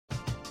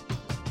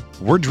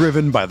We're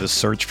driven by the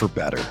search for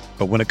better.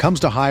 But when it comes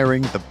to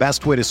hiring, the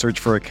best way to search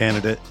for a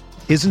candidate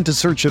isn't to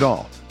search at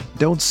all.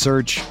 Don't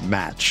search,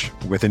 match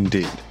with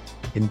Indeed.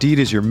 Indeed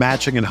is your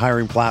matching and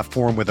hiring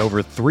platform with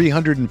over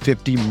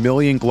 350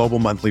 million global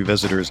monthly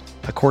visitors,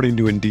 according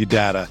to Indeed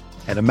data,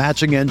 and a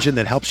matching engine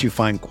that helps you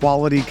find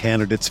quality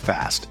candidates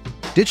fast.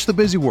 Ditch the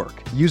busy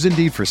work. Use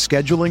Indeed for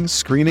scheduling,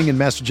 screening, and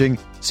messaging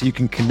so you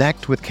can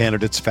connect with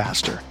candidates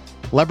faster.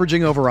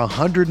 Leveraging over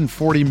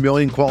 140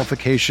 million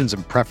qualifications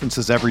and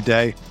preferences every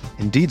day,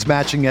 Indeed's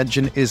matching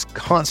engine is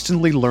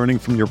constantly learning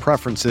from your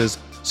preferences,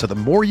 so the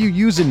more you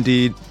use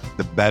Indeed,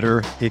 the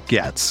better it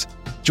gets.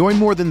 Join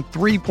more than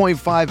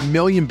 3.5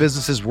 million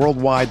businesses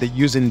worldwide that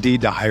use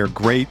Indeed to hire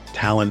great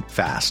talent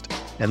fast.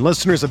 And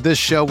listeners of this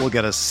show will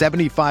get a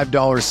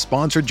 $75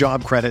 sponsored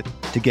job credit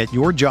to get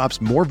your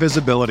jobs more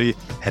visibility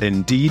at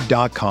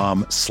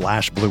Indeed.com/Blue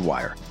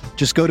Wire.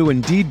 Just go to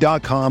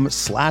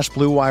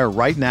Indeed.com/Blue Wire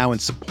right now and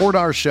support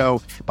our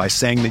show by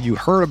saying that you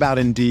heard about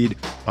Indeed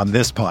on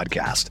this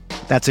podcast.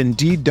 That's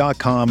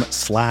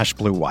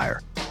Indeed.com/Blue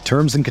Wire.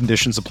 Terms and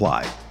conditions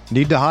apply.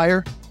 Need to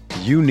hire?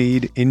 You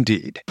need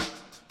Indeed.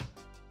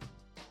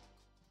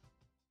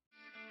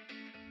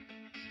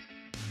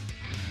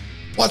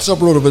 What's up,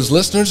 RotoViz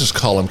listeners? It's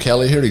Colin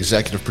Kelly here,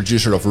 executive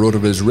producer of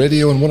RotoViz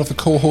Radio and one of the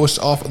co-hosts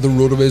of the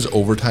RotoViz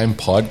Overtime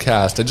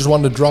podcast. I just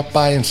wanted to drop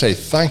by and say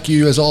thank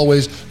you, as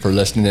always, for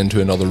listening in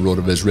to another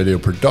RotoViz Radio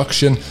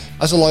production.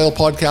 As a loyal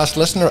podcast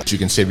listener, you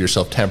can save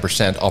yourself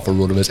 10% off a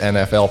RotoViz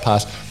NFL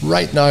pass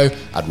right now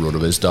at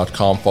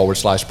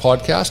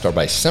rotoviz.com/podcast or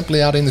by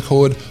simply adding the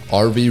code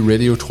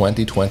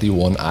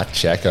RVRadio2021 at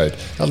checkout.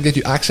 That'll get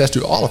you access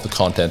to all of the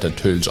content and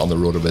tools on the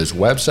RotoViz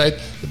website,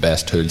 the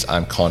best tools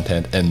and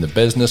content in the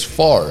business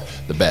for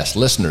the best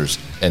listeners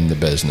in the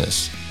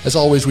business. As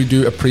always, we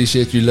do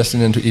appreciate you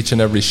listening to each and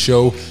every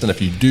show, and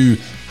if you do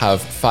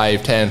have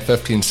 5, 10,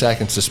 15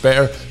 seconds to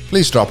spare,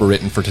 please drop a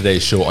rating for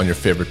today's show on your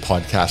favorite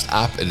podcast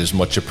app. It is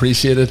much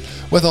appreciated.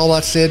 With all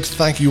that said,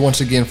 thank you once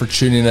again for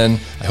tuning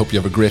in. I hope you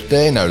have a great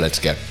day. Now let's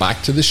get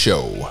back to the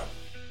show.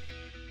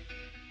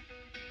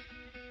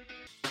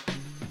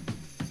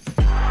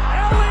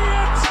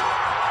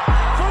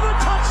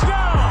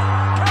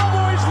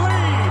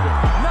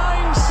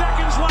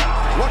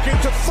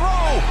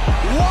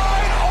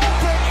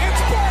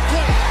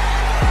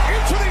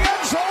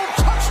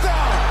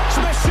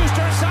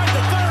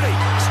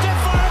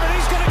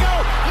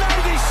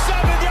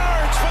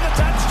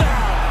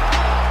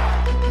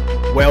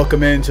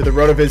 Welcome into the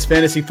RotoViz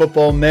Fantasy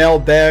Football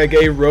Mailbag,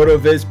 a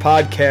RotoViz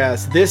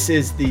podcast. This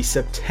is the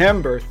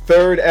September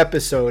 3rd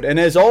episode, and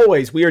as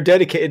always, we are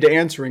dedicated to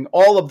answering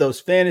all of those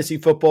fantasy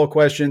football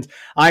questions.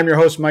 I'm your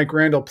host, Mike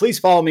Randall. Please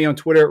follow me on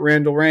Twitter at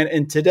RandallRand.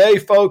 And today,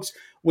 folks,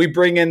 we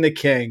bring in the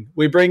king.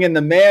 We bring in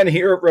the man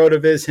here at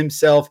RotoViz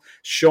himself,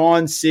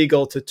 Shawn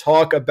Siegele, to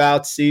talk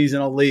about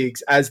seasonal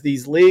leagues. As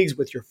these leagues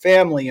with your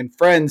family and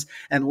friends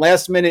and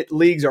last-minute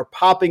leagues are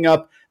popping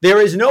up, there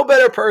is no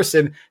better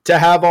person to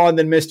have on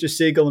than Mr.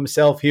 Siegele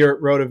himself here at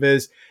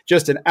RotoViz.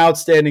 Just an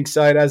outstanding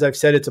site. As I've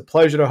said, it's a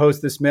pleasure to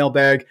host this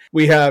mailbag.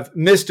 We have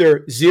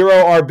Mr. Zero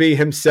RB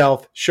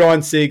himself, Shawn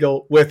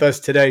Siegele, with us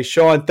today.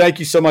 Shawn, thank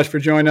you so much for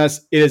joining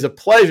us. It is a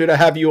pleasure to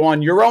have you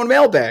on your own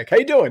mailbag. How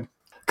you doing?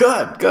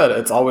 Good.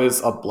 It's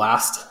always a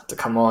blast to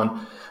come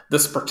on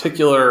this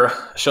particular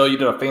show. You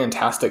did a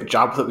fantastic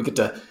job with it. We get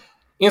to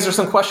answer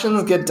some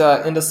questions, get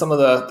into some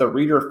of the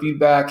reader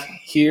feedback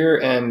here.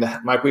 And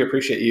Mike, we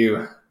appreciate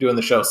you doing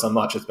the show so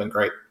much. It's been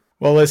great.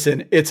 Well,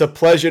 listen, it's a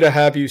pleasure to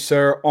have you,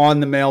 sir, on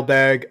the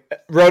mailbag.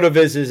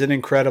 RotoViz is an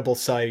incredible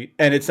site,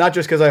 and it's not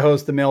just because I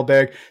host the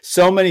mailbag.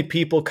 So many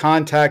people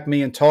contact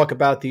me and talk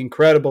about the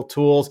incredible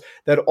tools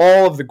that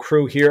all of the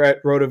crew here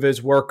at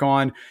RotoViz work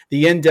on,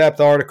 the in-depth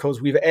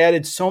articles. We've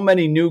added so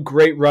many new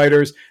great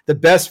writers, the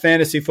best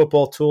fantasy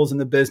football tools in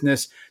the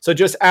business. So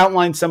just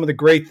outline some of the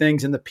great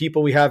things and the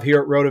people we have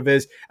here at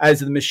RotoViz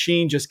as the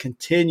machine just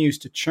continues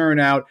to churn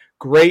out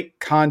great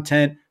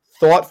content,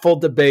 thoughtful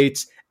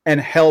debates, and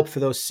help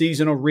for those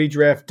seasonal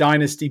redraft,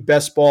 dynasty,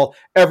 best ball,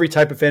 every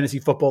type of fantasy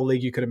football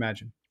league you could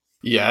imagine.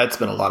 Yeah, it's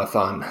been a lot of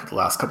fun the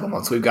last couple of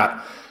months. We've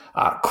got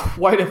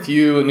quite a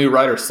few new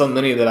writers, so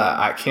many that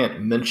I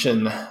can't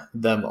mention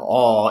them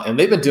all. And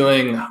they've been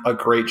doing a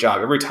great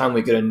job. Every time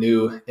we get a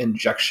new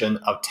injection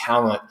of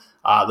talent,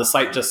 the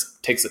site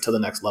just takes it to the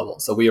next level.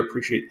 So we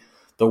appreciate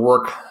the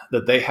work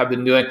that they have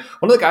been doing.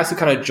 One of the guys who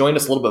kind of joined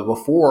us a little bit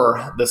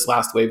before this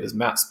last wave is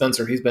Matt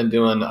Spencer. He's been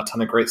doing a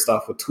ton of great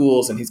stuff with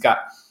tools, and he's got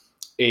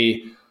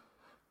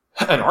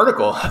an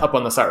article up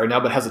on the site right now,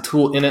 but has a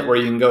tool in it where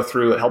you can go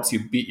through. It helps you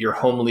beat your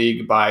home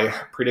league by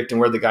predicting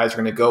where the guys are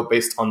going to go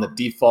based on the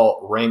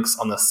default ranks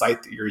on the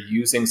site that you're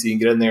using. So you can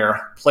get in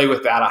there, play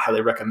with that. I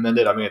highly recommend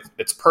it. I mean,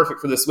 it's perfect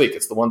for this week.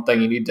 It's the one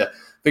thing you need to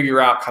figure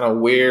out kind of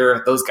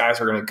where those guys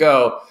are going to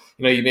go.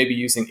 You know, you may be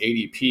using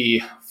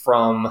ADP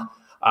from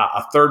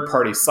a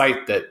third-party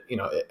site that, you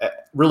know, it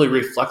really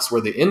reflects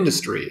where the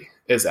industry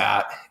is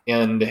at,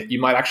 and you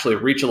might actually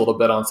reach a little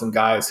bit on some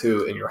guys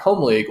who in your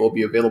home league will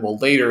be available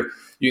later.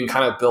 You can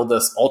kind of build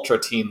this ultra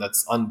team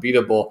that's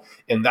unbeatable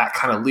in that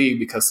kind of league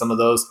because some of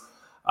those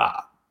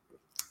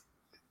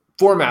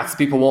formats,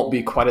 people won't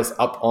be quite as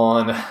up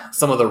on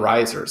some of the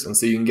risers. And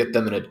so you can get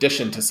them in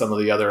addition to some of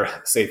the other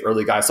safe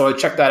early guys. So I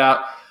checked that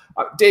out.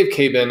 Dave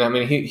Cabin, I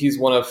mean, he's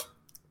one of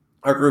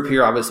our group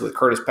here, obviously with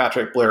Curtis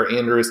Patrick, Blair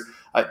Andrews,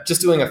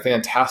 just doing a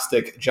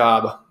fantastic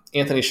job.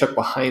 Anthony Shook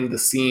behind the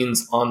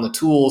scenes on the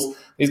tools.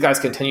 These guys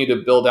continue to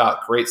build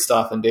out great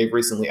stuff. And Dave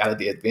recently added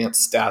the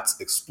Advanced Stats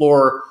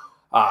Explorer.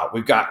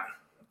 We've got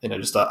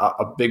just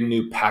a big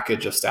new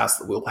package of stats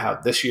that we'll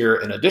have this year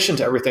in addition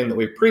to everything that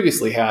we've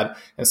previously had.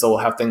 And so we'll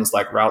have things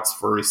like routes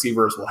for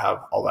receivers. We'll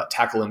have all that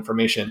tackle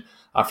information.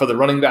 For the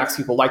running backs,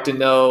 people like to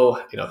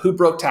know, who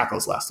broke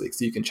tackles last week.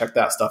 So you can check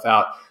that stuff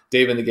out.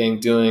 Dave and the gang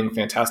doing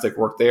fantastic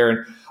work there.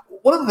 And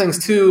one of the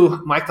things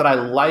too, Mike, that I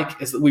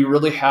like is that we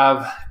really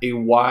have a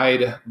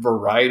wide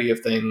variety of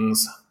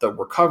things that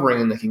we're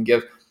covering and that can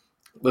give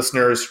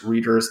listeners,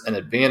 readers an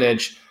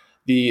advantage.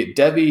 The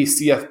Devy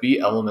CFB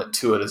element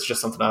to it is just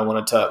something I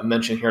wanted to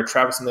mention here.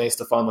 Travis May,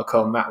 Stefan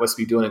McComb, Matt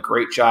Wispy doing a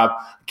great job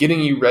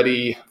getting you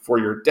ready for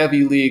your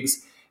Devy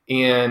leagues.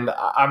 And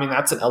I mean,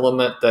 that's an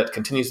element that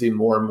continues to be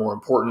more and more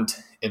important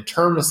in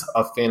terms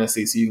of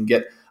fantasy. So you can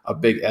get a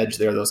big edge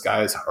there. Those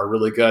guys are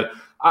really good.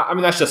 I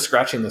mean, that's just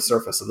scratching the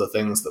surface of the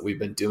things that we've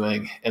been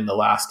doing in the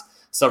last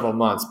several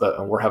months,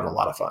 but we're having a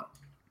lot of fun.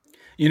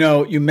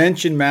 You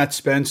mentioned Matt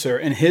Spencer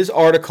and his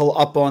article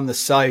up on the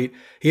site.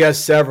 He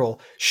has several.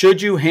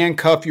 Should you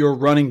handcuff your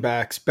running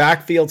backs,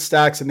 backfield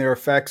stacks and their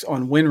effects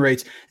on win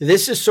rates?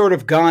 This has sort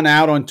of gone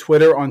out on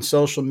Twitter, on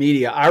social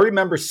media. I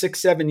remember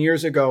 6-7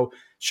 years ago,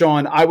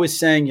 Sean, I was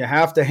saying you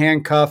have to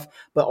handcuff,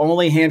 but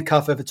only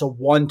handcuff if it's a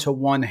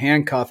 1-to-1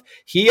 handcuff.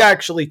 He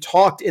actually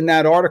talked in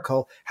that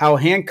article how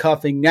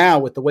handcuffing now,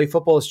 with the way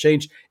football has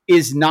changed,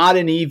 is not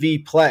an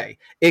EV play.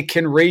 It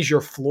can raise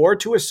your floor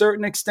to a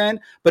certain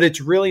extent, but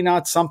it's really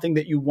not something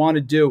that you want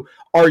to do.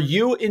 Are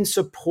you in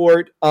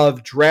support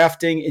of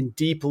drafting in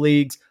deep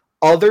leagues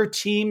other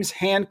teams'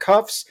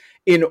 handcuffs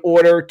in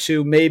order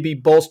to maybe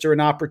bolster an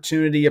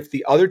opportunity if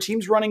the other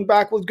team's running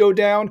back would go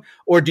down,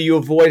 or do you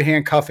avoid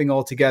handcuffing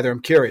altogether?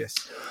 I'm curious.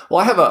 Well,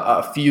 I have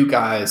a few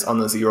guys on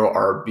the Zero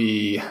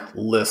RB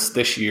list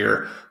this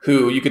year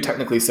who you could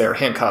technically say are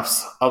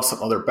handcuffs of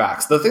some other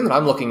backs. The thing that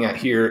I'm looking at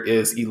here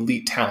is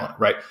elite talent,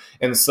 right?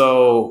 And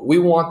so we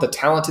want the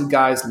talented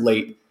guys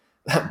late.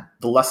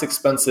 The less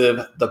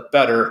expensive, the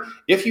better.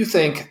 If you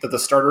think that the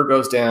starter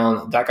goes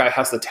down, that guy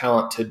has the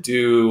talent to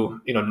do,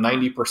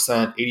 90%,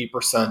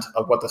 80%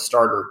 of what the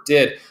starter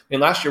did. I mean,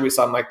 last year we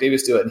saw Mike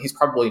Davis do it, and he's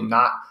probably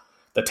not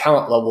the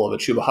talent level of a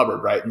Chuba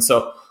Hubbard, right? And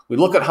so we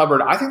look at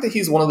Hubbard. I think that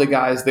he's one of the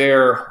guys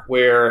there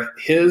where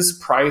his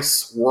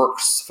price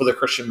works for the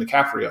Christian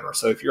McCaffrey owner.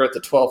 So if you're at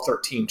the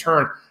 12-13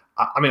 turn,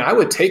 I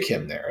would take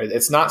him there.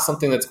 It's not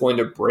something that's going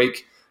to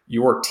break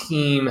your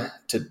team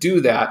to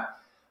do that.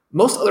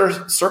 Most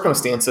other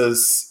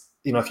circumstances,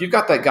 if you've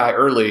got that guy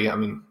early,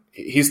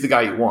 he's the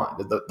guy you want.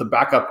 The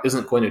backup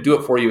isn't going to do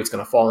it for you. It's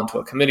going to fall into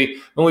a committee.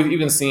 And we've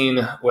even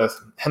seen with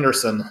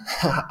Henderson,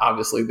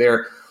 obviously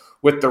there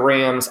with the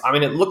Rams.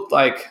 It looked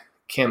like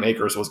Cam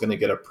Akers was going to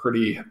get a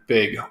pretty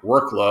big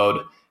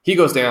workload. He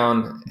goes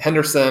down.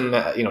 Henderson,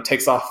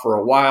 takes off for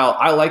a while.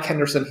 I like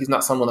Henderson. He's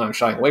not someone that I'm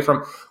shying away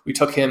from. We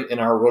took him in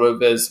our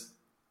RotoViz,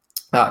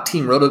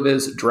 Team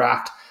RotoViz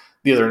draft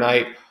the other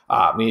night.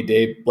 Me,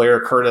 Dave,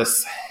 Blair,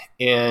 Curtis.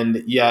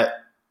 And yet,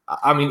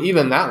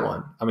 even that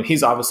one,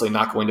 he's obviously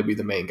not going to be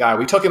the main guy.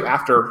 We took him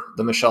after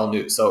the Michelle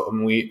news. So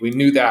we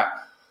knew that.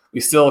 We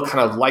still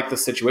kind of like the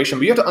situation.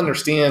 But you have to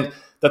understand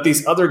that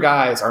these other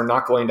guys are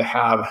not going to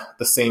have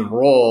the same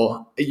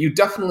role. You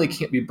definitely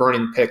can't be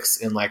burning picks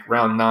in like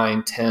round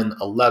 9, 10,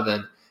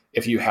 11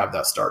 if you have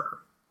that starter.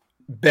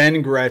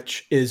 Ben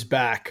Gretsch is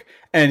back,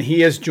 and he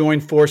has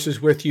joined forces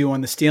with you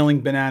on the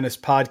Stealing Bananas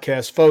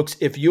podcast. Folks,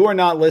 if you are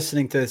not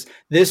listening to this,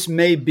 this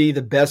may be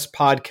the best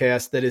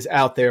podcast that is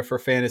out there for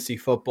fantasy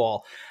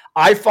football.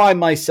 I find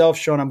myself,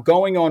 Sean, I'm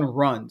going on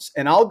runs,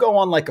 and I'll go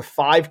on like a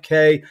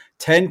 5K,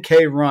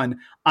 10K run.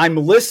 I'm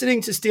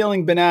listening to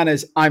Stealing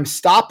Bananas. I'm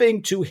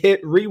stopping to hit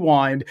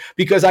rewind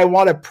because I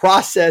want to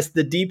process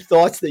the deep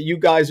thoughts that you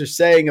guys are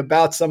saying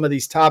about some of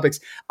these topics.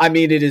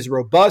 It is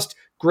robust.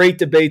 Great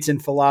debates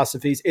and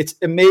philosophies. It's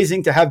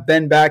amazing to have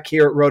Ben back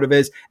here at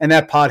RotoViz, and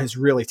that pod has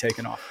really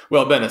taken off.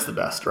 Well, Ben is the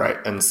best, right?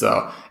 And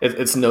so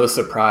it's no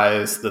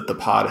surprise that the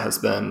pod has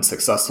been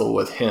successful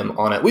with him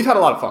on it. We've had a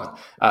lot of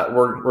fun.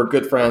 We're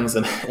good friends,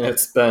 and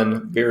it's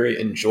been very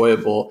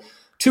enjoyable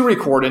to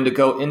record and to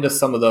go into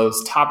some of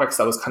those topics.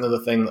 That was kind of the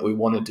thing that we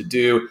wanted to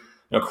do.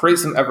 Create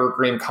some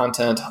evergreen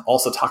content,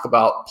 also talk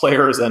about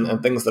players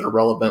and things that are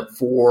relevant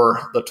for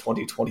the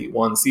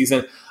 2021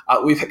 season.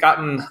 We've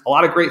gotten a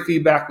lot of great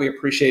feedback. We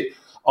appreciate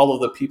all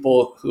of the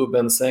people who have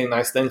been saying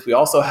nice things. We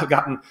also have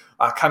gotten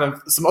kind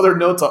of some other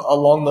notes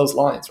along those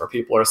lines where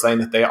people are saying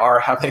that they are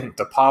having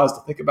to pause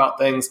to think about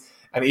things.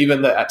 And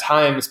even that at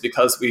times,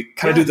 because we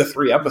kind of do the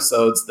 3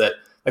 episodes, that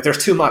like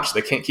there's too much,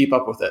 they can't keep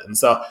up with it. And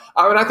so,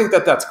 I think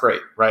that that's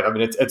great, right?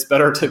 It's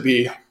better to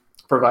be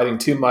providing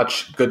too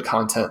much good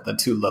content than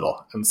too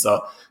little. And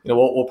so,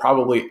 we'll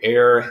probably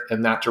err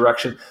in that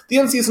direction. The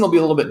end season will be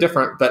a little bit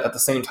different, but at the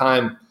same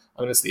time,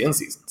 it's the end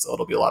season, so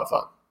it'll be a lot of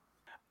fun.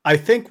 I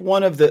think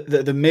one of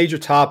the major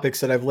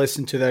topics that I've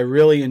listened to that I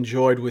really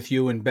enjoyed with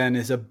you and Ben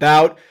is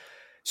about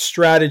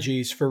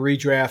strategies for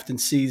redraft and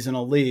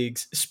seasonal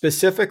leagues,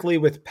 specifically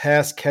with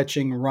pass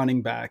catching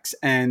running backs.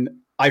 And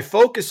I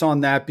focus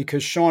on that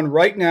because, Sean,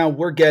 right now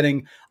we're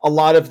getting a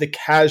lot of the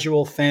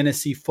casual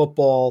fantasy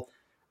football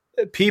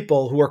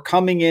people who are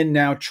coming in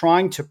now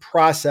trying to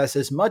process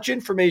as much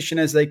information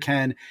as they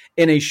can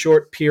in a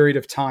short period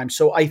of time.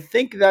 So I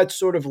think that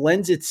sort of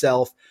lends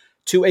itself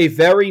to a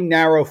very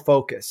narrow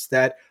focus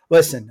that,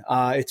 listen,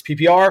 it's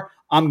PPR,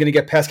 I'm going to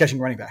get pass catching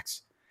running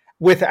backs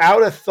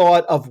without a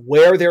thought of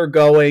where they're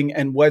going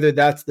and whether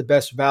that's the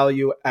best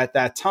value at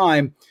that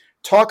time.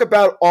 Talk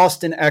about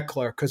Austin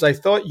Ekeler, because I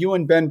thought you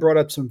and Ben brought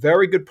up some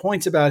very good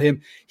points about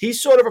him. He's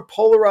sort of a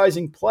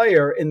polarizing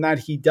player in that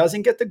he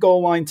doesn't get the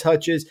goal line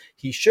touches.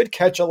 He should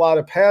catch a lot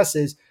of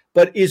passes,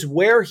 but is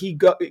where he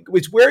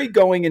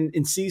going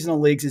in seasonal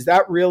leagues? Is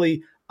that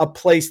really a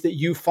place that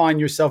you find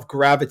yourself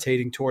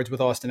gravitating towards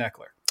with Austin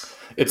Ekeler?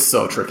 It's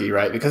so tricky,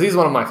 right? Because he's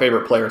one of my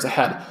favorite players. I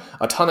had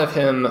a ton of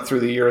him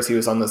through the years. He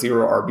was on the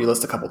zero RB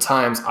list a couple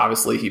times.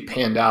 Obviously, he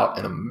panned out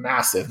in a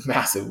massive,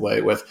 massive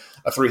way with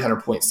a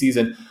 300-point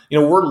season.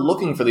 We're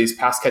looking for these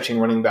pass-catching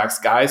running backs,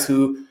 guys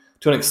who,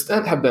 to an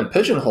extent, have been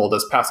pigeonholed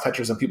as pass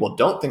catchers, and people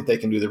don't think they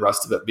can do the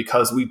rest of it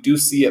because we do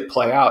see it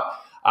play out.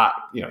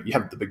 You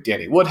have the big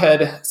Danny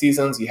Woodhead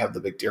seasons. You have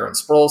the big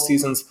Darren Sproles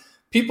seasons.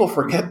 People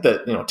forget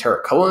that,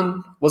 Tarek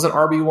Cohen was an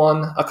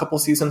RB1 a couple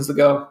seasons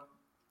ago.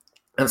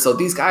 And so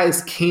these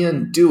guys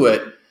can do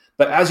it.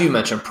 But as you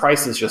mentioned,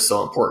 price is just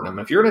so important. I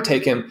mean, if you're going to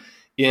take him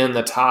in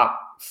the top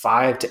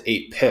 5 to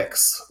 8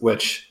 picks,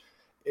 which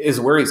is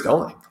where he's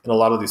going in a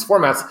lot of these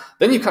formats,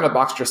 then you kind of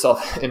boxed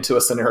yourself into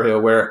a scenario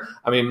where,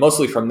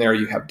 mostly from there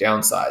you have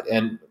downside.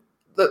 And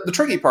the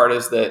tricky part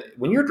is that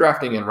when you're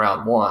drafting in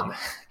round 1,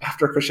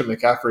 after Christian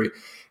McCaffrey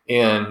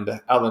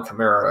and Alvin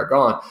Kamara are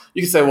gone,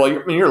 you can say, well,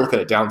 you're looking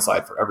at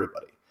downside for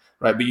everybody,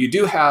 right? But you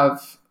do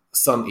have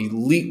some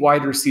elite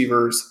wide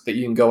receivers that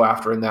you can go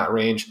after in that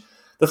range.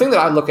 The thing that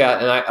I look at,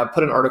 and I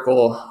put an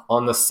article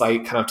on the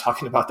site kind of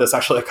talking about this,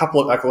 actually a couple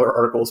of Ekeler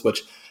articles,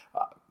 which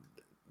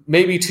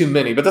maybe too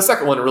many, but the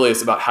second one really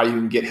is about how you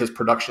can get his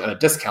production at a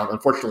discount.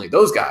 Unfortunately,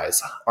 those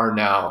guys are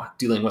now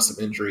dealing with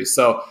some injuries.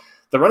 So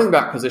the running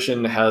back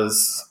position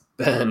has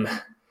been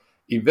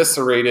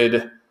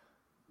eviscerated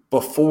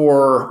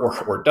before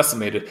or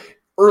decimated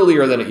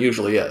earlier than it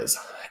usually is.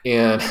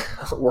 And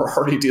we're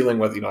already dealing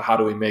with, how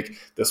do we make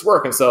this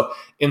work? And so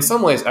in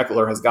some ways,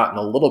 Ekeler has gotten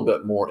a little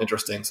bit more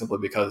interesting simply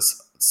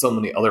because so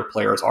many other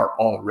players are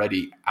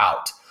already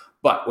out.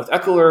 But with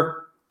Ekeler,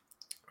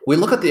 we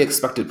look at the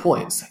expected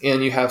points,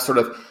 and you have sort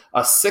of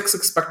a 6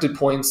 expected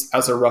points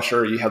as a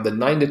rusher. You have the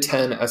 9 to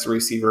 10 as a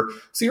receiver.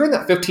 So you're in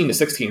that 15 to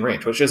 16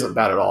 range, which isn't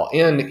bad at all.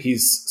 And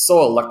he's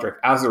so electric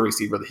as a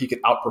receiver that he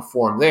could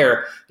outperform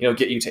there,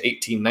 get you to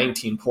 18,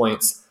 19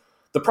 points.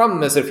 The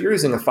problem is if you're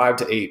using a 5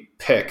 to 8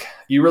 pick,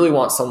 you really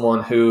want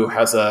someone who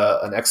has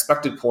an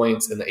expected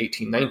points in the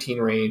 18, 19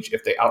 range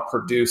if they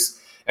outproduce.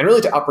 And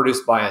really to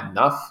outproduce by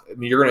enough,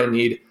 you're going to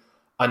need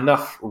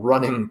enough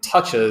running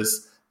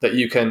touches that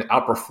you can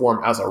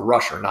outperform as a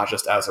rusher, not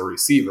just as a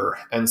receiver.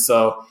 And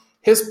so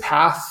his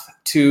path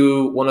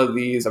to one of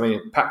these,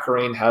 Pat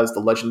Kerrane has the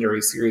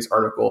Legendary Series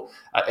article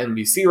at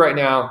NBC right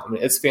now.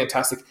 It's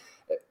fantastic.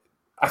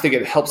 I think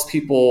it helps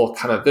people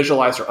kind of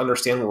visualize or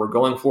understand what we're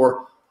going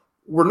for.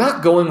 We're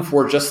not going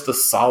for just the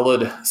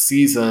solid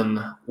season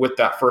with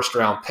that first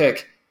round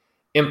pick,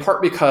 in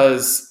part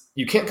because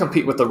you can't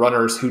compete with the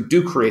runners who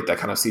do create that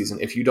kind of season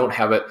if you don't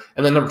have it.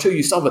 And then number 2,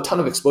 you still have a ton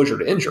of exposure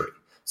to injury.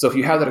 So if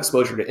you have that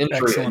exposure to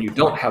injury Excellent and you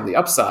don't have the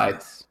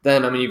upside,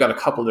 then you've got a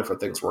couple of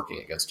different things working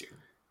against you.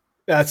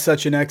 That's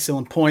such an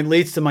excellent point.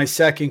 Leads to my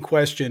second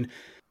question.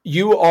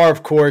 You are,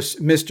 of course,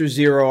 Mr.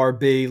 Zero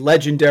RB,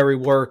 legendary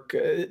work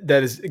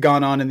that has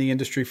gone on in the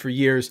industry for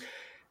years.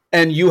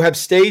 And you have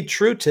stayed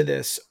true to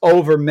this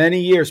over many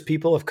years.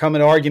 People have come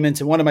in arguments.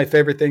 And one of my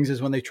favorite things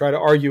is when they try to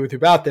argue with you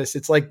about this.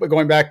 It's like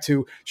going back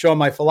to showing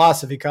my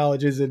philosophy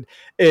colleges and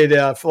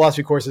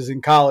philosophy courses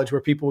in college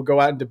where people would go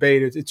out and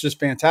debate. It's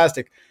just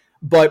fantastic.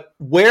 But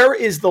where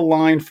is the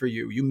line for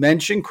you? You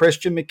mentioned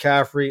Christian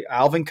McCaffrey,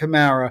 Alvin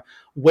Kamara.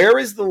 Where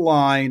is the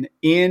line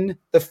in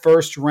the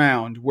first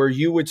round where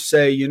you would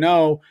say,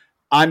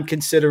 I'm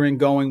considering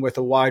going with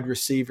a wide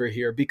receiver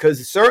here?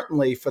 Because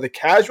certainly for the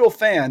casual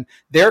fan,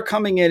 they're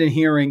coming in and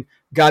hearing,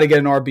 got to get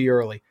an RB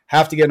early,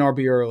 have to get an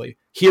RB early,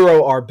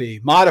 hero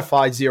RB,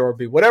 modified zero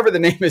RB, whatever the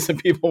name is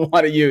that people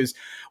want to use.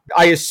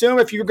 I assume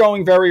if you're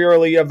going very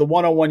early, you have the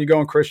 101, you're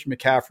going Christian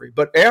McCaffrey.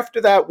 But after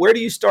that, where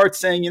do you start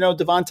saying,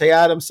 Devontae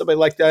Adams, somebody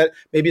like that,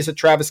 maybe it's a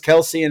Travis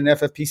Kelce and an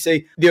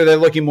FFPC, they're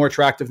looking more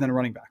attractive than a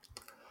running back?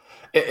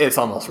 It's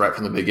almost right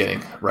from the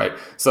beginning, right?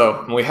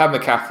 So when we have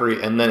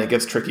McCaffrey and then it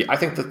gets tricky, I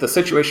think that the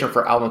situation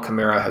for Alvin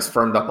Kamara has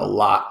firmed up a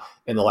lot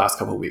in the last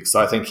couple of weeks. So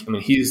I think,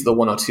 he's the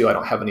 102. I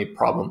don't have any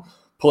problem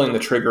pulling the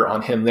trigger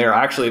on him there.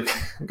 I actually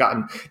have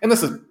gotten, and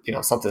this is,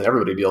 something that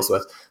everybody deals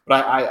with,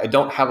 but I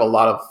don't have a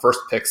lot of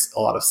first picks, a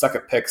lot of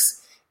second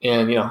picks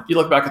And, you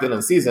look back at the end of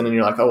the season and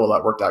you're like, oh, well,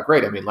 that worked out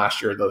great. I mean,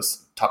 last year,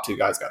 those top 2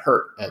 guys got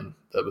hurt and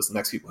it was the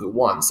next people who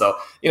won. So,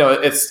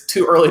 it's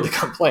too early to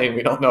complain.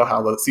 We don't know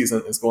how the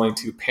season is going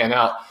to pan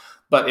out.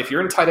 But if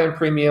you're in tight end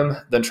premium,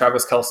 then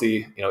Travis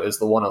Kelce, is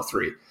the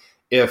 103.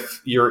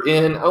 If you're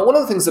in, one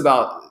of the things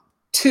about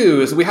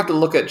 2 is we have to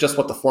look at just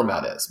what the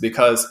format is,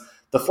 because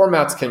the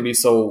formats can be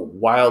so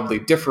wildly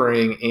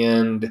differing,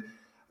 and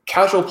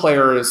casual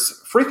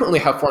players frequently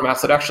have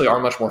formats that actually are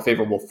much more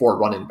favorable for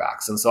running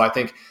backs. And so I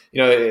think,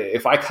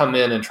 if I come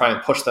in and try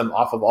and push them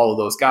off of all of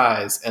those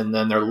guys, and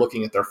then they're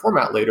looking at their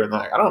format later and they're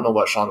like, I don't know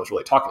what Sean was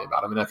really talking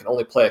about. I mean, I can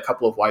only play a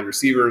couple of wide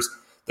receivers.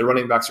 The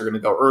running backs are going to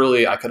go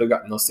early. I could have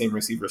gotten those same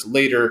receivers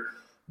later.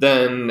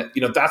 Then,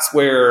 that's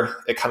where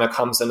it kind of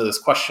comes into this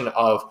question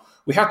of,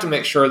 we have to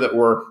make sure that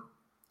we're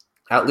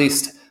at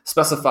least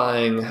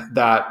specifying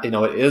that, it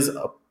is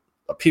a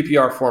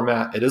PPR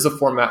format. It is a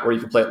format where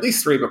you can play at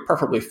least 3, but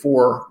preferably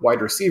 4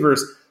 wide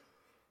receivers.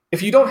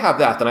 If you don't have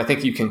that, then I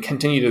think you can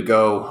continue to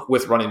go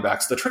with running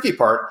backs. The tricky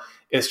part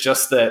is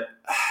just that,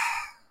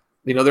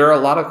 there are a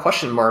lot of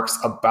question marks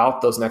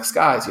about those next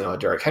guys.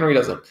 Derrick Henry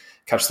doesn't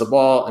catch the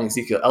ball, and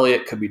Ezekiel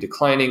Elliott could be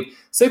declining.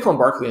 Saquon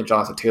Barkley and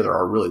Jonathan Taylor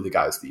are really the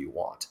guys that you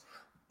want.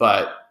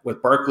 But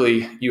with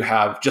Barkley, you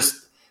have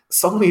just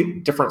so many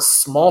different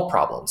small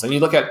problems. And you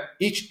look at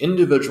each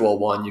individual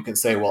one, you can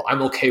say, well,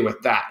 I'm okay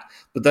with that.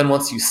 But then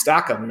once you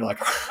stack them, you're like,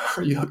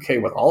 are you okay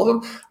with all of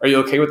them? Are you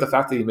okay with the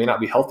fact that he may not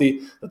be healthy,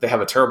 that they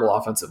have a terrible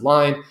offensive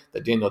line,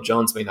 that Daniel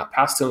Jones may not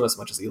pass to him as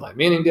much as Eli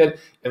Manning did?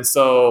 And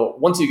so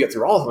once you get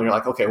through all of them, you're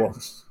like, okay, well,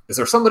 is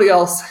there somebody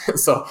else?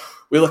 So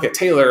we look at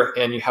Taylor,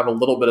 and you have a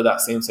little bit of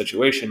that same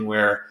situation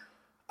where,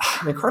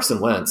 Carson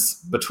Wentz,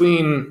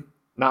 between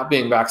not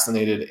being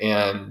vaccinated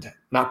and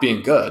not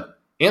being good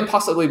and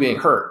possibly being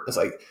hurt, it's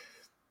like,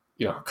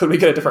 could we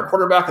get a different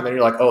quarterback? And then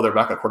you're like, oh, they're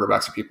backup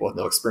quarterbacks for people with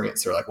no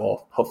experience. They're like,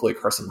 well, hopefully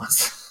Carson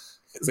Wentz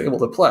is able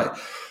to play.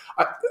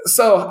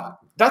 So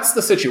that's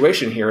the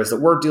situation here, is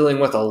that we're dealing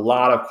with a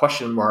lot of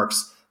question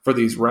marks for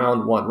these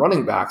round 1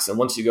 running backs. And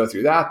once you go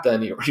through that,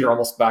 then you're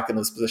almost back in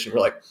this position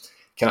where, like,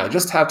 can I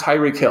just have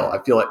Tyreek Hill?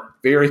 I feel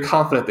very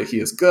confident that he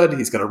is good.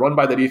 He's going to run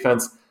by the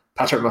defense.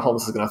 Patrick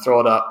Mahomes is going to throw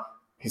it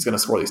up. He's going to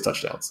score these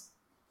touchdowns.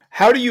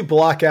 How do you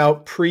block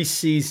out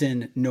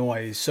preseason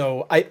noise?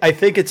 So I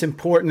think it's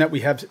important that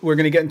we're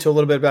going to get into a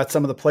little bit about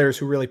some of the players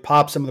who really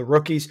pop, some of the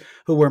rookies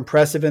who were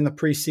impressive in the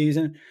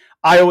preseason.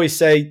 I always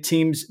say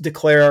teams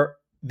declare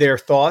their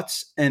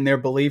thoughts and their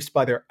beliefs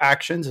by their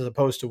actions as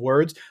opposed to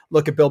words.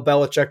 Look at Bill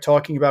Belichick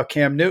talking about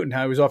Cam Newton,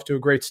 how he was off to a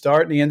great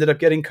start and he ended up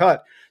getting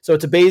cut. So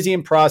it's a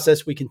Bayesian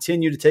process. We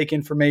continue to take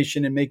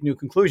information and make new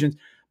conclusions.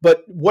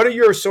 But what are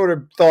your sort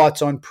of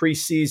thoughts on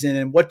preseason,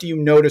 and what do you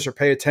notice or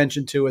pay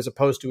attention to as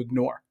opposed to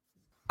ignore?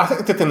 I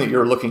think the thing that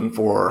you're looking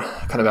for,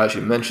 kind of as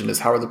you mentioned, is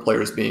how are the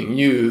players being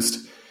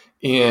used,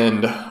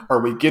 and are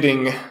we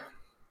getting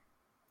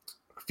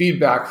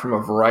feedback from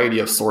a variety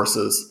of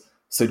sources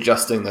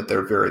suggesting that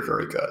they're very,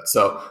 very good.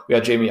 So we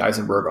had Jamie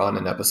Eisenberg on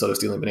an episode of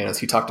Stealing Bananas.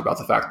 He talked about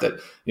the fact that,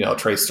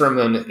 Trey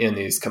Sermon in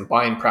these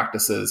combined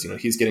practices,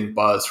 he's getting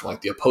buzz from like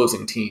the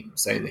opposing team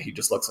saying that he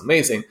just looks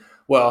amazing.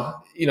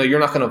 Well, you're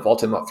not going to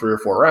vault him up 3 or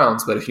 4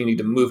 rounds, but if you need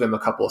to move him a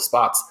couple of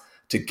spots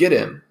to get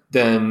him,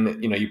 then,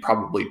 you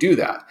probably do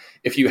that.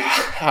 If you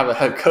have a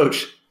head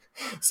coach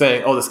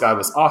saying, oh, this guy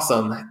was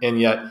awesome, and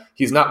yet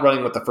he's not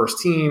running with the first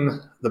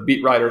team, the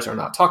beat writers are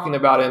not talking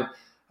about him,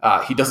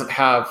 he doesn't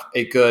have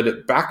a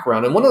good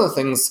background. And one of the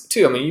things,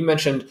 too, you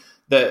mentioned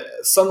that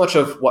so much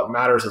of what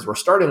matters is we're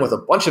starting with a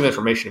bunch of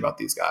information about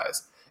these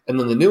guys. And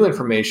then the new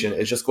information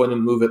is just going to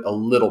move it a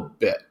little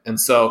bit. And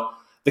so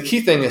the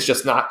key thing is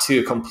just not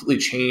to completely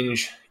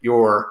change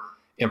your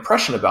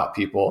impression about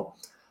people.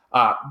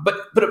 But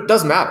it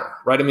does matter,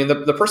 right?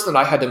 The person that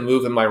I had to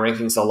move in my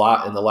rankings a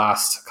lot in the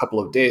last couple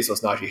of days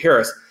was Najee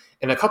Harris.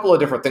 And a couple of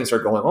different things are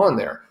going on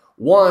there.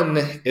 One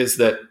is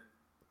that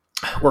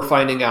we're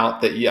finding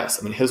out that,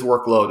 yes, his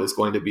workload is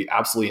going to be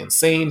absolutely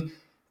insane.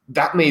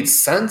 That made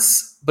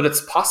sense, but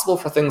it's possible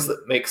for things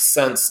that make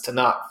sense to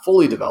not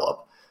fully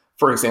develop.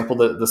 For example,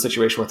 the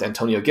situation with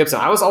Antonio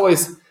Gibson. I was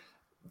always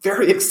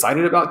very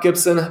excited about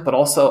Gibson, but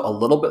also a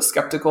little bit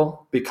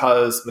skeptical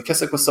because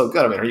McKissick was so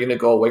good. Are you going to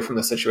go away from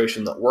the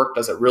situation that worked?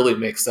 Does it really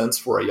make sense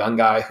for a young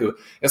guy who,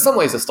 in some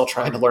ways, is still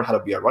trying to learn how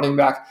to be a running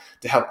back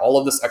to have all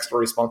of this extra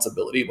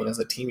responsibility when as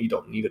a team you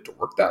don't need it to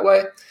work that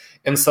way?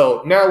 And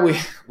so now we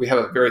have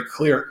it very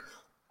clear,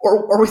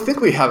 or we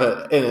think we have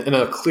it in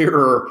a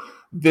clearer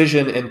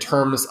vision in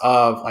terms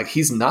of like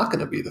he's not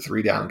going to be the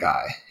 3-down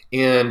guy.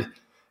 And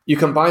you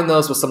combine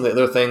those with some of the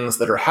other things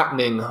that are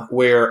happening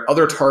where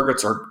other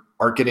targets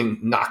are getting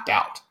knocked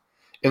out.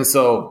 And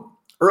so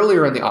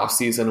earlier in the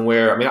offseason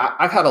where,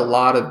 I've had a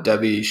lot of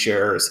Debbie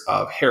shares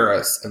of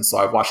Harris, and so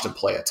I've watched him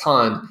play a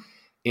ton.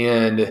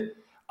 And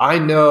I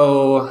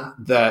know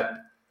that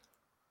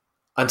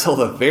until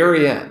the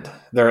very end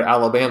there at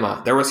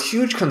Alabama, there was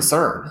huge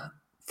concern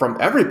from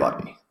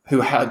everybody who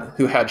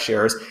had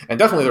shares, and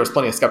definitely there was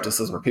plenty of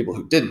skepticism from people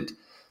who didn't,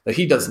 that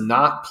he does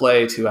not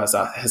play to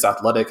his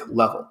athletic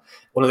level.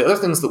 One of the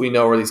other things that we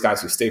know are these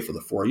guys who stay for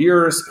the 4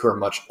 years, who are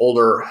much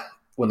older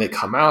when they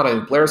come out. I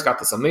mean, Blair's got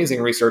this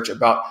amazing research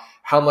about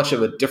how much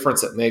of a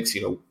difference it makes,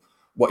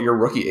 what your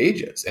rookie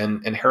age is.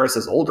 And Harris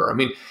is older. I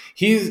mean,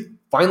 he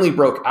finally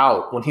broke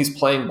out when he's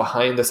playing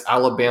behind this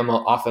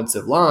Alabama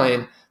offensive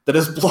line that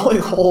is blowing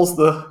holes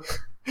that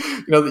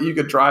you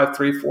could drive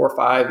 3, 4,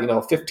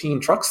 5, 15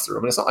 trucks through.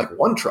 I mean, it's not like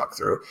one truck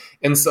through.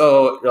 And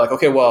so you're like,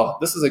 okay, well,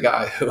 this is a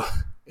guy who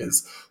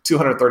is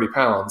 230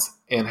 pounds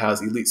and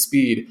has elite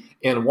speed.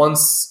 And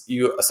once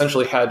you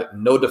essentially had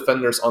no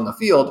defenders on the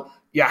field,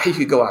 yeah, he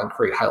could go out and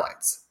create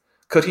highlights.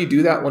 Could he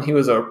do that when he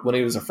was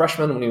a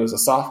freshman, when he was a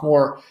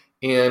sophomore,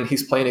 and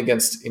he's playing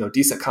against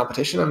decent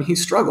competition? I mean, he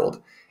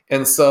struggled.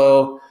 And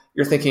so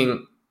you're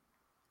thinking,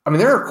 I mean,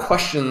 there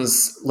are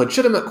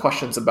legitimate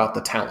questions about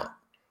the talent.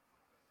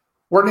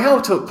 We're now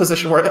to a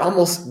position where it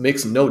almost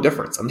makes no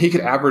difference. I mean, he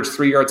could average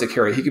 3 yards a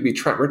carry. He could be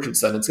Trent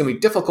Richardson. It's going to be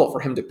difficult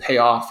for him to pay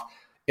off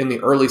in the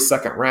early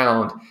second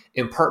round,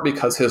 in part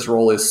because his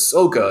role is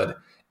so good,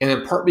 and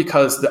in part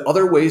because the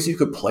other ways you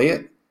could play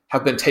it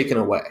have been taken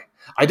away.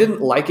 I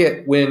didn't like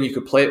it when you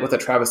could play it with a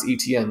Travis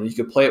Etienne, when you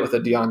could play it with a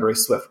DeAndre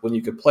Swift, when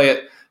you could play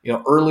it,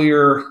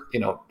 earlier,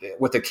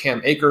 with a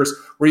Cam Akers,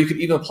 where you could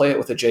even play it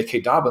with a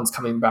J.K. Dobbins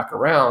coming back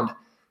around.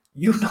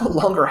 You no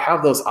longer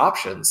have those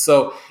options.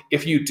 So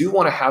if you do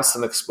want to have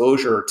some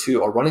exposure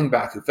to a running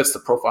back who fits the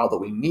profile that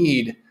we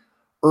need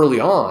early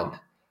on,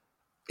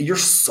 you're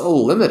so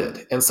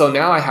limited. And so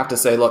now I have to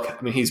say, look,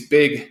 I mean, he's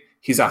big,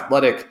 he's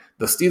athletic,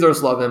 the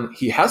Steelers love him,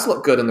 he has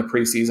looked good in the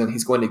preseason,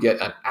 he's going to get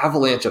an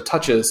avalanche of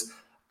touches.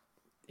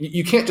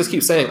 You can't just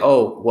keep saying,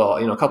 oh, well,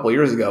 a couple of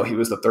years ago, he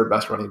was the third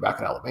best running back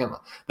in Alabama.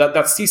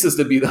 That ceases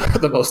to be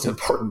the most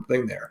important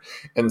thing there.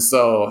 And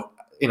so,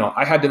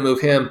 I had to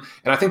move him.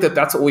 And I think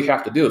that's what we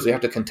have to do, is we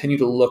have to continue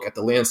to look at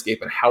the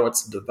landscape and how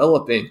it's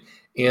developing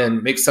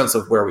and make sense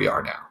of where we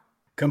are now.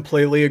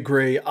 Completely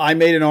agree. I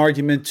made an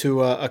argument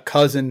to a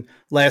cousin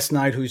last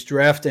night who's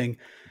drafting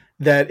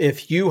that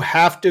if you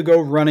have to go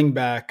running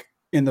back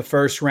in the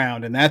first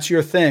round, and that's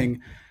your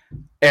thing,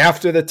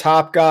 after the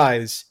top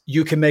guys,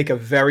 you can make a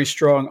very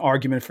strong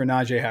argument for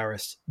Najee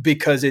Harris,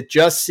 because it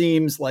just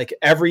seems like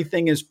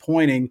everything is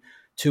pointing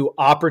to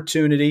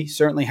opportunity,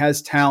 certainly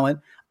has talent.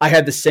 I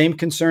had the same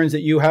concerns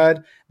that you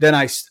had. Then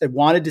I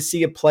wanted to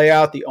see it play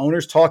out. The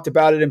owners talked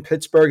about it in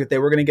Pittsburgh, that they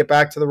were going to get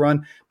back to the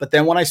run. But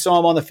then when I saw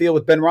him on the field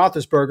with Ben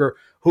Roethlisberger,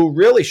 who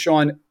really,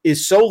 Sean,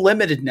 is so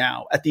limited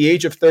now at the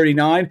age of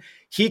 39,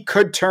 he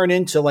could turn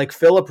into like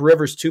Phillip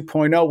Rivers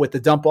 2.0 with the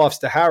dump offs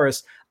to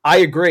Harris. I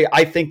agree.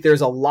 I think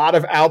there's a lot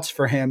of outs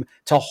for him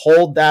to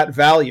hold that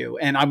value.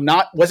 And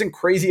wasn't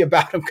crazy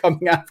about him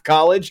coming out of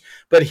college,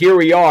 but here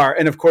we are.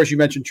 And of course, you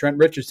mentioned Trent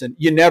Richardson.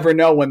 You never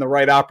know when the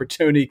right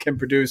opportunity can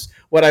produce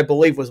what I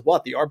believe was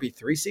the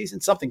RB3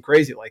 season, something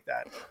crazy like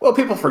that. Well,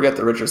 people forget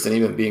that Richardson,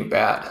 even being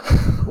bad,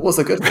 was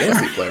a good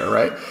fantasy player,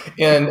 right?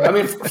 And I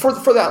mean, for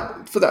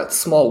that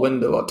small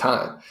window of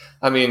time,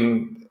 I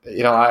mean,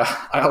 I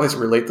always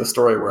relate the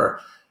story where,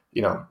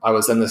 I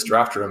was in this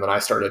draft room and I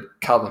started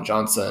Calvin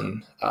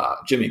Johnson,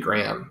 Jimmy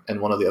Graham, and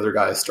one of the other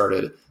guys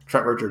started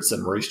Trent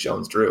Richardson, Maurice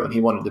Jones-Drew, and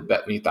he wanted to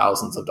bet me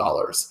thousands of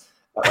dollars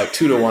at like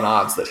 2-to-1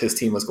 odds that his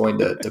team was going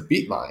to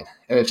beat mine.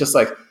 And it's just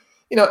like,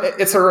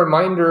 it's a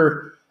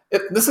reminder.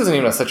 This isn't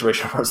even a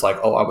situation where it's like,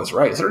 oh, I was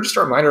right. It's just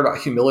a reminder about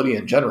humility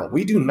in general.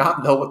 We do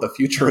not know what the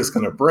future is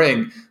going to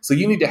bring. So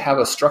you need to have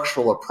a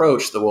structural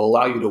approach that will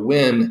allow you to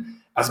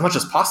win as much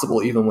as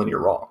possible, even when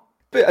you're wrong.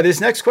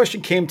 This next question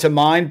came to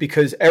mind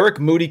because Eric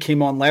Moody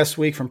came on last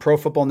week from Pro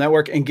Football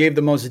Network and gave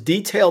the most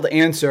detailed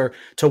answer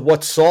to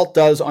what salt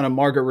does on a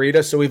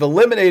margarita. So we've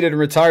eliminated and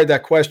retired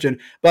that question.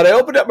 But I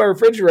opened up my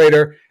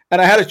refrigerator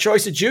and I had a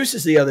choice of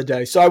juices the other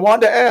day. So I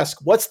wanted to ask,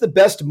 what's the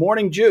best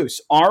morning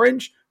juice?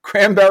 Orange,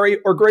 cranberry,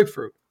 or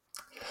grapefruit?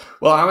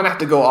 Well, I'm going to have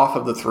to go off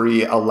of the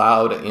 3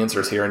 allowed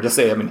answers here and just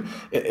say, I mean,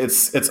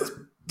 it's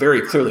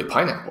very clearly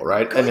pineapple,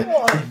 right? Come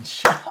on,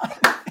 Sean.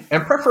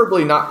 And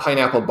preferably not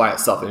pineapple by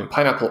itself. I mean,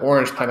 pineapple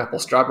orange, pineapple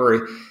strawberry,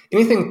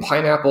 anything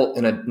pineapple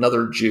in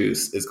another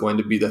juice is going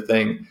to be the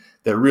thing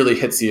that really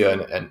hits you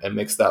and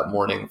makes that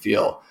morning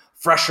feel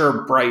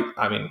fresher, bright.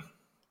 I mean,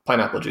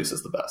 pineapple juice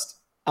is the best.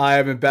 I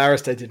am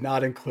embarrassed I did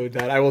not include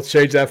that. I will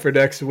change that for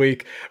next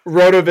week.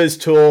 RotoViz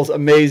tools,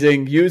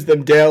 amazing. Use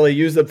them daily.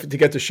 Use them to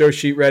get the show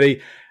sheet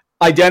ready.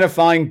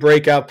 Identifying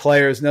breakout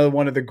players, another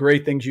one of the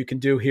great things you can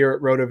do here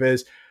at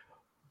RotoViz.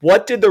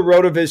 What did the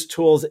RotoViz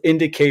tools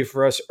indicate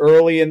for us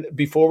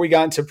before we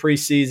got into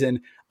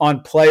preseason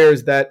on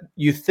players that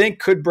you think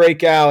could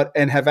break out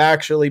and have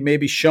actually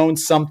maybe shown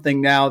something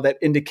now that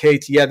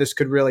indicates, yeah, this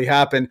could really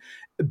happen?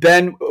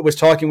 Ben was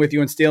talking with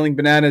you in Stealing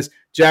Bananas,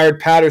 Jared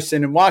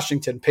Patterson in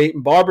Washington,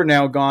 Peyton Barber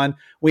now gone.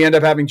 We end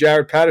up having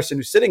Jared Patterson,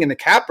 who's sitting in the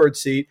catbird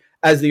seat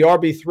as the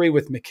RB3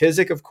 with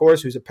McKissick, of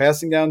course, who's a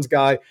passing downs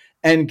guy,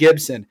 and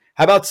Gibson.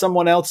 How about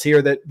someone else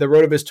here that the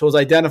RotoViz tools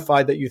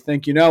identified that you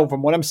think,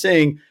 from what I'm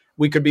seeing,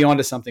 we could be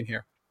onto something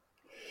here?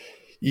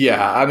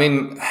 Yeah, I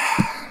mean,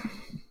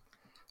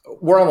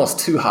 we're almost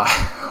too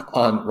high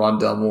on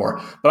Rondale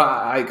Moore. But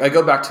I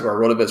go back to our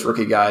RotoViz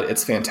rookie guide.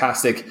 It's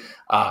fantastic.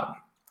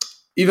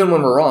 even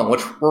when we're wrong,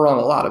 which we're wrong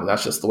a lot, I mean,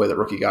 that's just the way that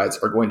rookie guides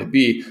are going to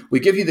be, we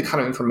give you the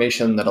kind of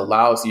information that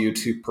allows you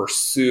to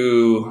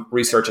pursue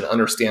research and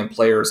understand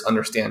players,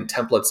 understand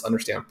templates,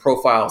 understand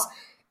profiles,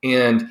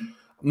 and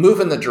move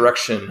in the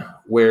direction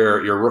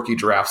where your rookie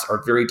drafts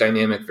are very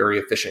dynamic, very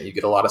efficient. You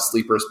get a lot of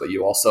sleepers, but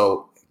you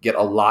also get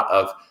a lot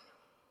of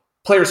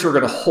players who are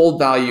going to hold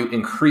value,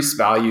 increase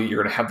value.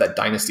 You're going to have that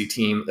dynasty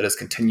team that is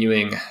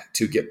continuing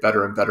to get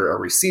better and better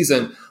every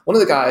season. One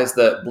of the guys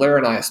that Blair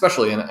and I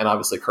especially, and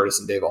obviously Curtis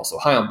and Dave also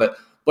high on, but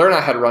Blair and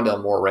I had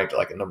Rondale Moore ranked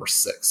like at number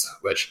 6,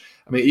 which,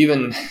 I mean,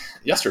 even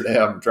yesterday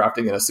I'm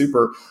drafting in a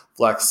super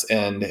flex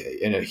and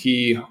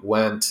he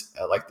went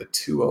at like the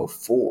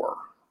 204,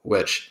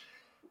 which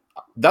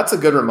that's a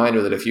good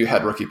reminder that if you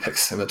had rookie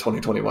picks in the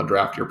 2021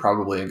 draft, you're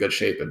probably in good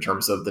shape in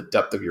terms of the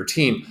depth of your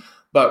team.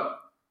 But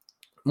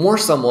Moore,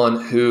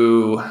 someone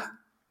who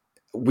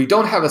we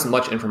don't have as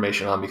much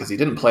information on because he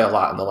didn't play a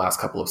lot in the last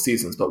couple of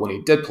seasons, but when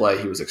he did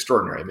play, he was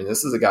extraordinary. I mean,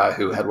 this is a guy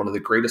who had one of the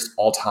greatest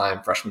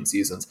all-time freshman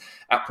seasons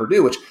at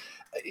Purdue, which,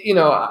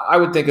 I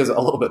would think is a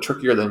little bit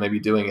trickier than maybe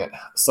doing it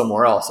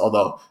somewhere else.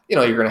 Although,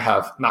 you're going to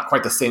have not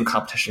quite the same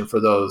competition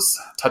for those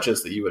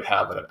touches that you would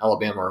have at an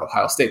Alabama or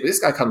Ohio State. But this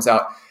guy comes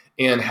out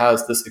and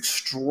has this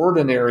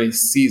extraordinary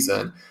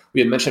season. We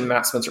had mentioned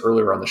Matt Spencer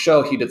earlier on the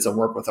show. He did some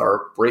work with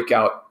our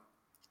breakout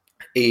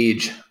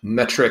age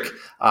metric,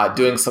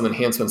 doing some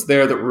enhancements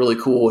there that were really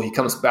cool. He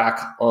comes back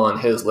on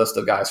his list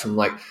of guys from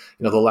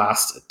the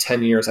last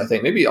 10 years, I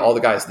think, maybe all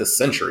the guys this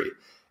century.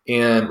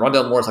 And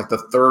Rondale Moore is like the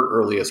 3rd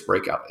earliest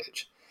breakout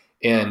age.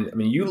 And I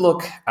mean, you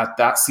look at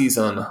that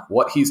season,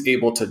 what he's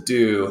able to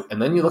do,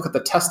 and then you look at the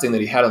testing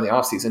that he had in the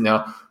offseason.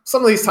 Now,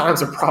 some of these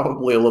times are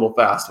probably a little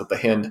fast with the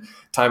hand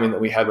timing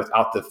that we had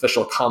without the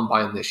official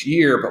combine this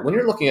year. But when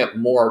you're looking at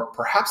Moore,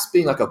 perhaps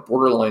being like a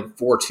borderline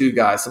 4.2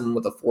 guy, someone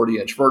with a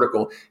 40-inch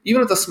vertical,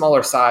 even with a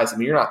smaller size, I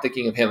mean, you're not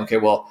thinking of him, okay,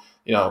 well,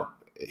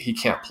 he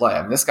can't play.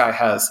 I mean, this guy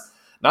has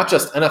not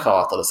just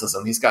NFL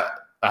athleticism, he's got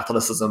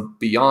athleticism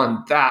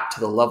beyond that to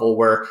the level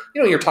where,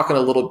 you're talking a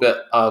little bit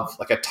of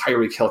like a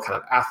Tyreek Hill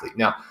kind of athlete.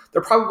 Now,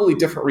 they're probably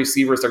different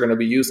receivers. They're going to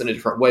be used in a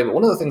different way. But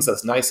one of the things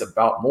that's nice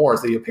about Moore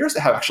is that he appears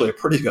to have actually a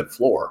pretty good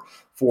floor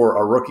for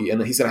a rookie, and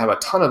that he's going to have a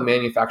ton of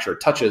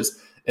manufactured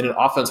touches in an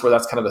offense where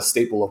that's kind of a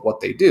staple of what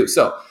they do.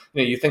 So,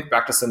 you think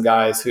back to some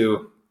guys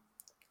who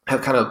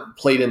have kind of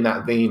played in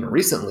that vein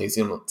recently,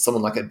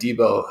 someone like a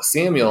Deebo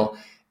Samuel.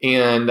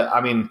 And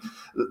I mean,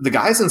 the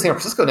guys in San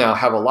Francisco now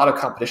have a lot of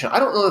competition. I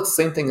don't know that the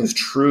same thing is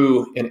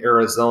true in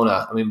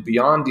Arizona. I mean,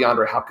 beyond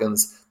DeAndre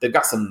Hopkins, they've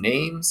got some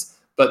names,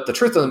 but the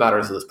truth of the matter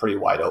is that it's pretty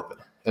wide open.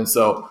 And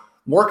so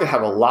Moore could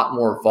have a lot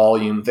more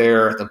volume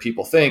there than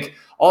people think.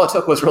 All it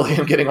took was really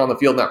him getting on the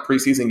field in that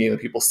preseason game and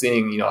people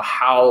seeing,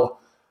 how,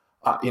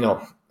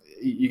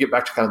 you get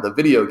back to kind of the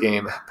video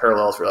game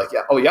parallels where you're like,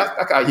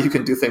 that guy you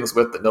can do things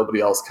with that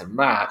nobody else can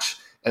match.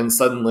 And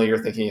suddenly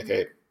you're thinking,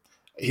 okay,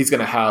 he's going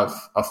to have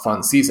a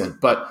fun season.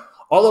 But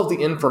all of the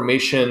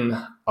information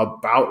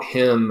about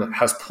him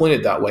has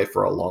pointed that way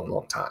for a long,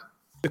 long time.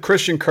 The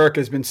Christian Kirk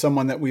has been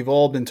someone that we've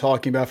all been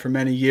talking about for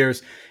many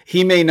years.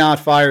 He may not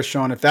fire,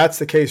 Sean. If that's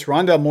the case,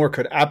 Rondale Moore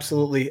could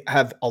absolutely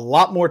have a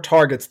lot more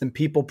targets than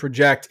people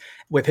project.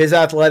 With his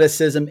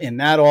athleticism in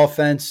that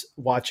offense,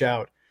 watch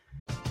out.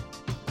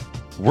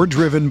 We're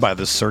driven by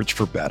the search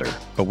for better.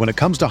 But when it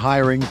comes to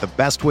hiring, the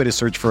best way to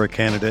search for a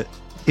candidate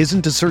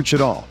isn't to search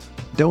at all.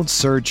 Don't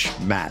search,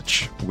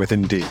 match with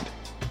Indeed.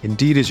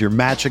 Indeed is your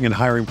matching and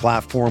hiring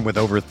platform with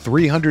over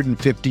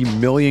 350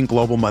 million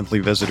global monthly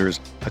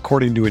visitors,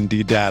 according to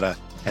Indeed data,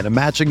 and a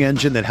matching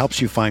engine that helps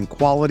you find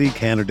quality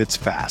candidates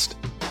fast.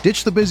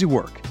 Ditch the busy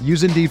work.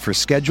 Use Indeed for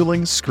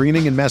scheduling,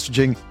 screening, and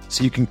messaging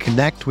so you can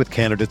connect with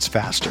candidates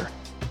faster.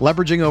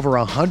 Leveraging over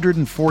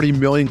 140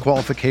 million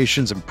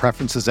qualifications and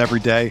preferences every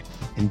day,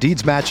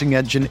 Indeed's matching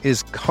engine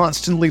is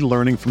constantly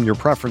learning from your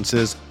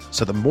preferences,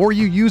 so the more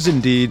you use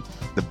Indeed,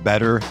 the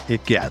better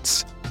it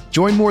gets.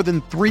 Join more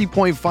than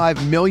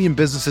 3.5 million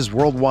businesses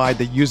worldwide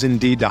that use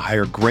Indeed to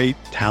hire great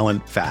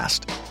talent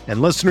fast.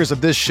 And listeners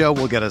of this show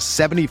will get a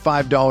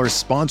 $75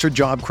 sponsored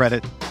job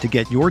credit to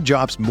get your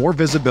jobs more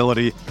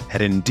visibility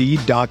at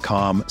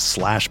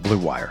Indeed.com/Blue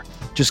Wire.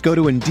 Just go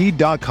to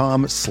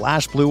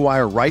Indeed.com/Blue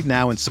Wire right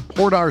now and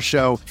support our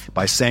show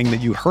by saying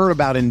that you heard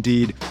about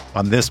Indeed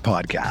on this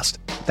podcast.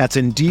 That's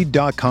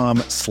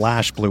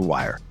Indeed.com/Blue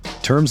Wire.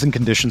 Terms and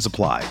conditions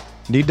apply.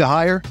 Need to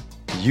hire?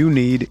 You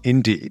need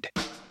Indeed.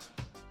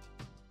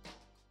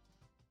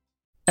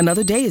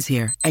 Another day is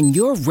here, and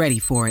you're ready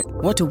for it.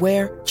 What to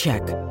wear?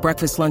 Check.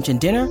 Breakfast, lunch, and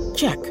dinner?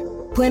 Check.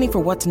 Planning for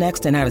what's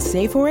next and how to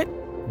save for it?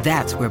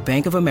 That's where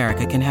Bank of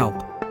America can help.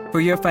 For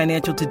your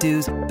financial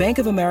to-dos, Bank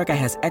of America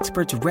has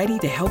experts ready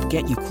to help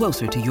get you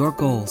closer to your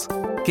goals.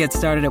 Get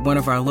started at one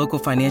of our local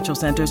financial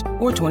centers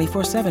or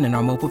 24/7 in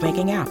our mobile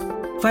banking app.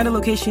 Find a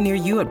location near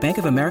you at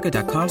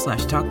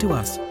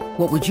bankofamerica.com/talktous.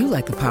 What would you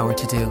like the power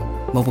to do?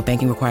 Mobile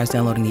banking requires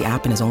downloading the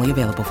app and is only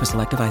available for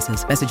select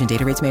devices. Message and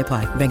data rates may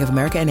apply. Bank of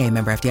America NA,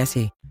 member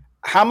FDIC.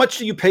 How much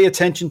do you pay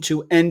attention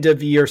to end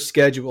of year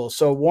schedule?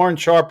 So Warren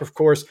Sharp, of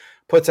course,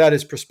 puts out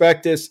his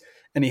prospectus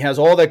and he has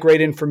all that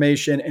great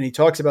information, and he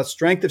talks about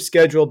strength of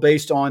schedule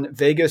based on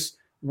Vegas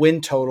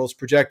win totals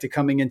projected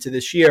coming into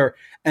this year.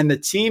 And the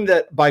team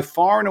that by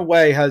far and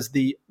away has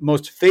the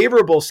most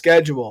favorable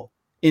schedule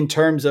in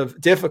terms of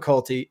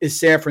difficulty is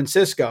San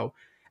Francisco.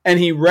 And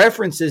he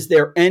references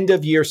their end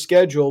of year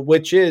schedule,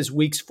 which is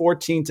weeks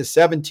 14 to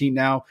 17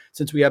 now,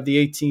 since we have the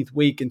 18th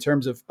week in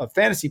terms of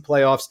fantasy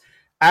playoffs,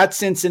 at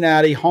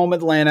Cincinnati, home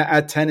Atlanta,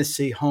 at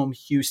Tennessee, home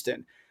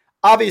Houston.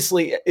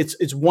 Obviously,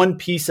 it's one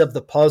piece of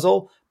the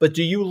puzzle, but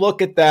do you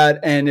look at that,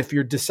 and if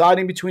you're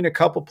deciding between a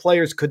couple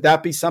players, could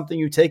that be something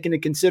you take into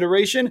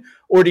consideration?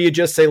 Or do you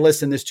just say,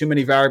 listen, there's too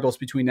many variables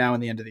between now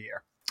and the end of the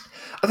year?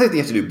 I think you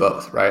have to do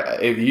both,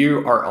 right? If you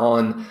are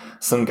on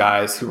some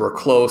guys who are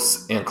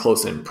close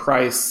in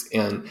price,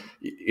 and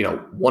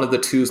one of the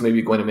two is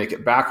maybe going to make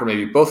it back, or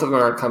maybe both of them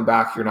are going to come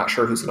back, you're not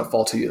sure who's going to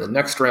fall to you in the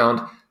next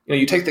round.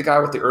 You take the guy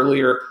with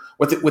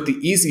the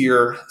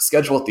easier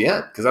schedule at the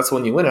end, because that's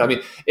when you win it. I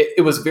mean,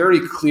 it was very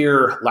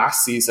clear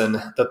last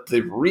season that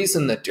the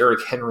reason that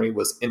Derrick Henry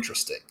was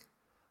interesting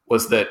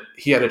was that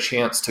he had a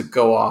chance to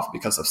go off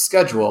because of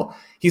schedule.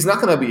 He's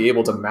not going to be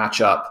able to match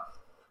up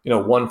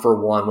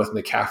 1-for-1 with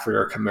McCaffrey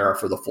or Kamara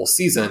for the full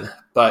season.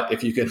 But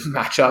if you can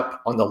match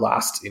up on the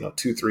last,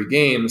 2-3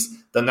 games,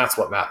 then that's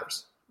what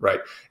matters, right?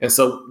 And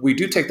so we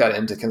do take that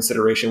into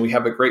consideration. We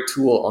have a great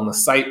tool on the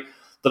site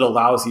that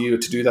allows you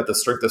to do that, the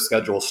strength of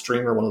schedule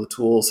streamer, one of the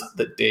tools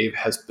that Dave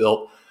has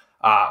built.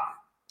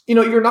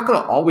 You're not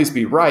going to always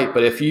be right,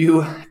 but if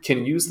you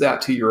can use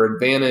that to your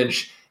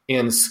advantage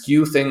and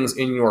skew things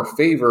in your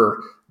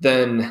favor,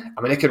 then,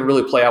 it can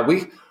really play out.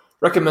 We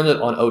recommend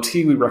it on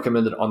OT. We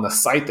recommend it on the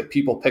site that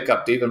people pick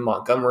up David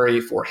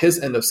Montgomery for his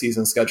end of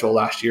season schedule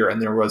last year.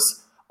 And there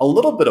was a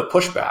little bit of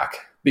pushback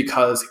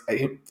because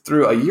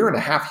through a year and a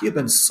half, he had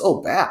been so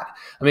bad.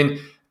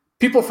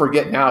 People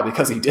forget now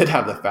because he did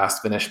have the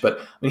fast finish, but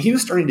he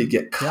was starting to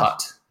get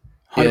cut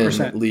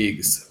in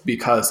leagues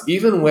because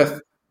even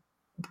with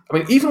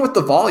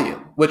the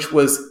volume, which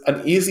was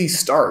an easy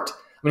start,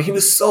 he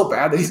was so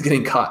bad that he's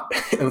getting cut.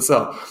 And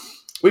so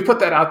we put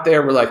that out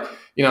there. We're like,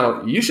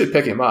 you should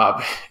pick him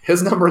up.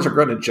 His numbers are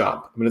going to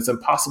jump. It's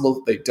impossible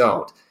that they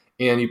don't.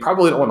 And you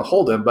probably don't want to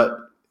hold him, but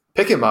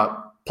pick him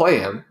up, play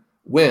him,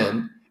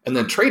 win, and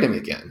then trade him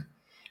again.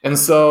 And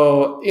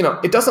so,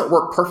 it doesn't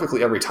work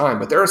perfectly every time,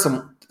 but there are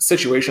some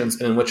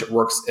situations in which it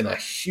works in a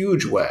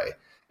huge way.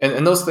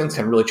 And those things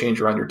can really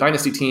change around your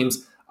dynasty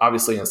teams.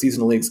 Obviously, in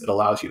seasonal leagues, it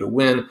allows you to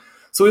win.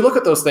 So we look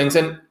at those things.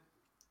 And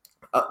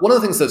one of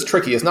the things that's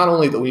tricky is not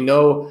only that we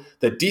know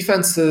that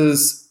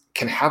defenses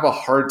can have a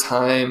hard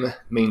time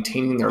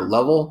maintaining their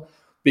level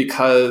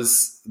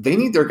because they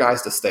need their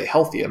guys to stay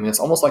healthy. It's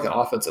almost like an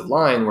offensive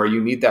line where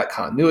you need that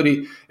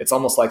continuity. It's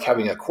almost like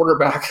having a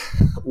quarterback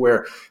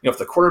where, if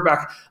the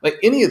quarterback, like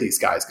any of these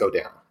guys go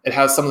down, it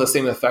has some of the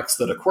same effects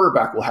that a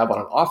quarterback will have on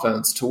an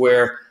offense, to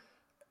where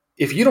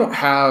if you don't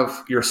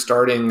have your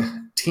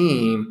starting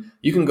team,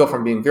 you can go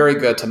from being very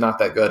good to not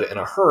that good in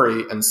a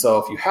hurry. And so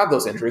if you have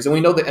those injuries, and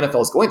we know the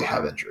NFL is going to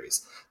have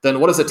injuries, then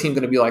what is the team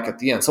going to be like at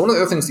the end? So one of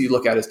the other things that you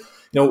look at is,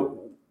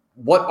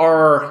 what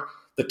are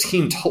the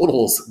team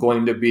totals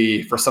going to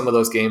be for some of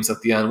those games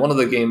at the end? One of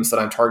the games that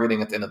I'm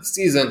targeting at the end of the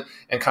season,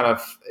 and kind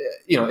of,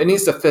 it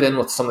needs to fit in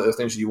with some of the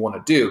things you want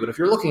to do. But if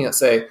you're looking at,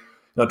 say,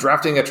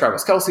 drafting a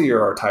Travis Kelce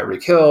or a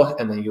Tyreek Hill,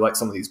 and then you like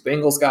some of these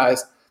Bengals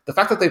guys, the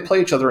fact that they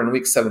play each other in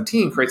week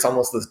 17 creates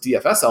almost this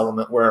DFS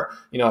element where,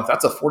 if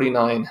that's a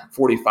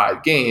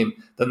 49-45 game,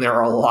 then there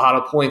are a lot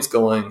of points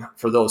going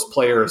for those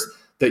players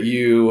that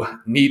you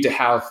need to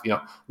have,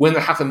 win the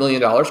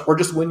 $500,000 or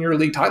just win your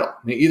league title.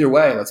 Either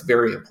way, that's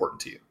very important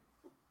to you.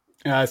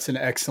 That's an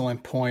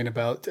excellent point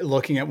about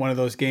looking at one of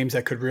those games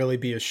that could really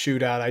be a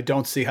shootout. I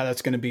don't see how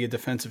that's going to be a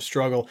defensive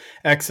struggle.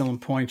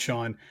 Excellent point,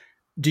 Sean.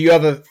 Do you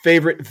have a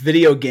favorite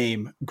video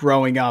game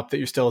growing up that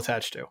you're still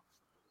attached to?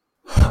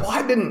 Well,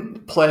 I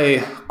didn't play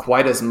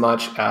quite as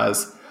much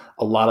as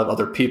a lot of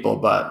other people,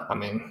 but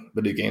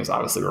video games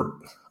obviously were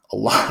a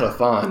lot of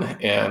fun.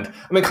 And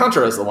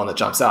Contra is the one that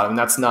jumps out.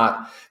 That's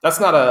not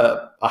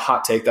a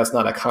hot take. That's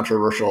not a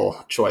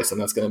controversial choice.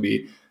 And that's going to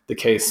be the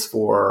case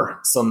for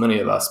so many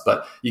of us.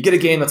 But you get a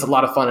game that's a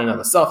lot of fun in and of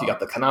itself. You got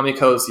the Konami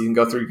codes, so you can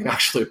go through, you can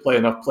actually play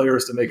enough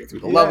players to make it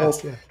through the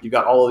levels. Yeah. You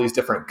got all of these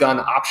different gun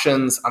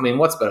options.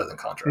 What's better than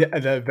Contra? Yeah,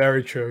 that's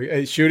very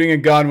true. Shooting a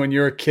gun when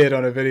you're a kid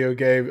on a video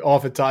game,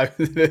 oftentimes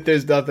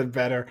there's nothing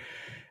better.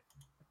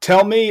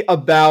 Tell me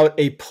about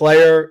a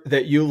player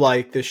that you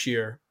like this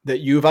year that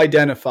you've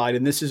identified,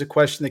 and this is a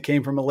question that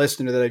came from a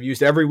listener that I've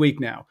used every week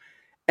now,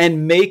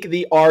 and make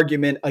the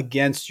argument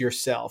against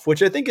yourself,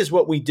 which I think is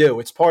what we do.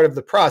 It's part of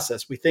the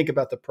process. We think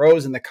about the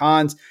pros and the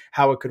cons,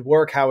 how it could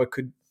work, how it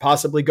could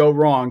possibly go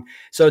wrong.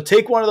 So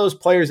take one of those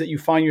players that you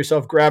find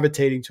yourself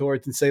gravitating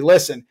towards and say,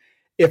 listen,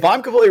 if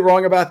I'm completely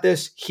wrong about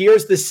this,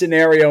 here's the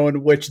scenario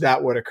in which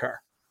that would occur.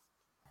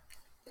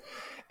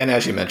 And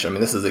as you mentioned,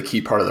 this is a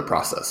key part of the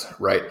process,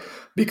 right?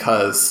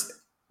 Because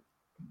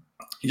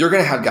you're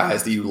going to have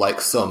guys that you like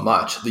so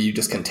much that you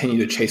just continue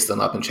to chase them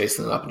up and chase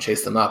them up and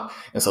chase them up.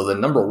 And so then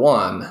number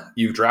one,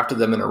 you've drafted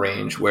them in a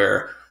range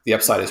where the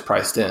upside is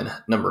priced in.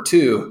 Number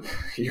two,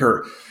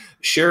 your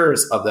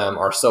shares of them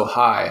are so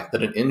high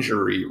that an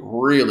injury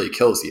really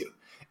kills you.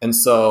 And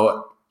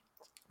so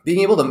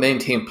being able to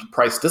maintain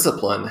price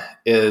discipline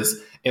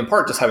is in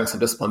part just having some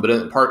discipline, but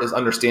in part is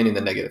understanding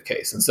the negative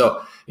case. And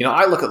so,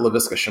 I look at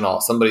Laviska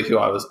Shenault, somebody who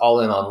I was all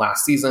in on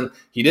last season.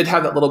 He did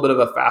have that little bit of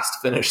a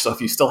fast finish. So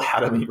if you still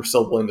had him and you were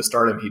still willing to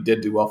start him, he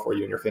did do well for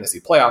you in your fantasy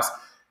playoffs.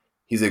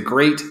 He's a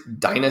great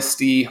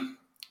dynasty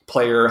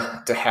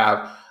player to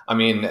have. I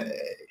mean,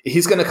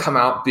 he's going to come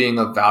out being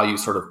a value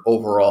sort of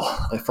overall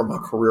from a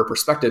career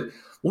perspective.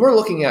 When we're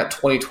looking at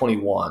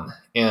 2021,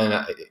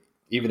 and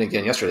even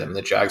again yesterday,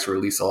 the Jags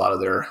released a lot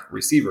of their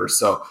receivers.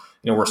 So,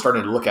 we're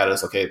starting to look at it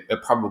as, okay,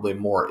 it probably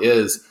more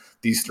is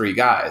these three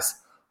guys.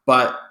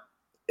 But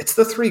it's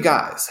the three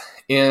guys.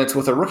 And it's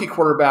with a rookie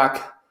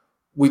quarterback.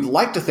 We'd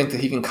like to think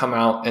that he can come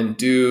out and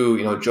do,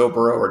 Joe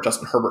Burrow or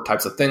Justin Herbert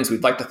types of things.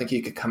 We'd like to think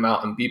he could come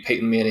out and be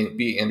Peyton Manning,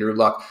 be Andrew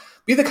Luck,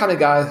 be the kind of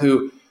guy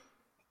who,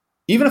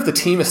 even if the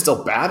team is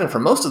still bad, and for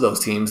most of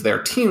those teams,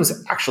 their teams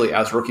actually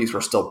as rookies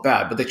were still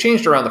bad, but they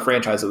changed around the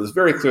franchise. It was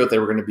very clear that they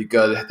were going to be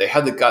good. They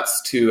had the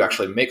guts to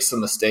actually make some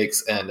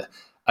mistakes and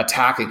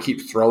attack and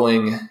keep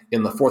throwing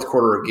in the fourth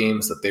quarter of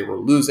games that they were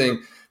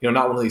losing.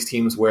 Not one of these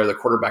teams where the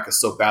quarterback is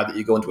so bad that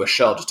you go into a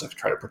shell just to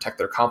try to protect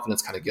their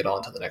confidence, kind of get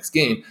on to the next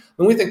game.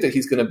 And we think that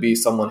he's going to be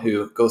someone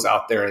who goes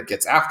out there and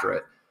gets after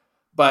it.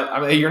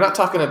 But you're not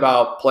talking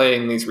about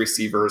playing these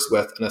receivers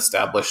with an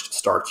established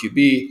star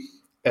QB.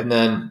 And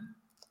then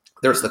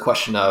there's the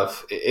question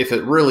of, if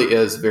it really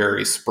is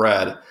very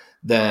spread,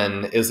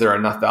 then is there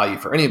enough value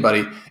for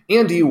anybody?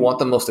 And do you want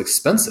the most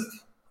expensive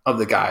of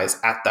the guys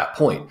at that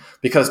point?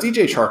 Because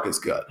DJ Chark is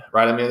good,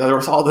 right? There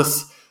was all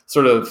this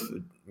sort of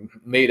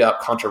made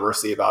up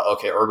controversy about,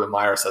 okay, Urban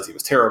Meyer says he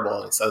was terrible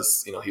and he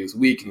says, he was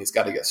weak and he's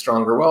got to get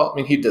stronger. Well,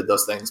 he did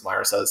those things.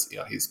 Meyer says,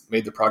 he's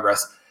made the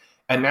progress.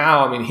 And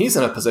now, he's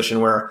in a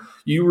position where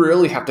you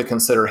really have to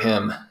consider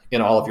him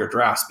in all of your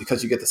drafts,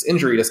 because you get this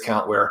injury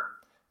discount where,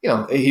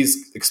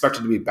 he's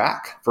expected to be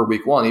back for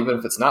week one, even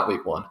if it's not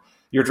week one.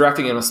 You're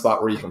drafting him in a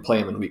spot where you can play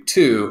him in week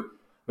two.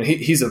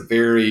 He's a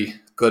very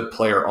good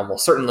player,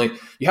 almost certainly.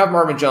 You have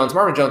Marvin Jones.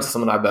 Marvin Jones is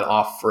someone I've been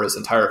off for his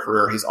entire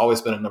career. He's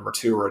always been a number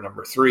 2 or a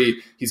number 3.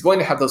 He's going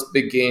to have those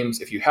big games.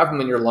 If you have him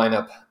in your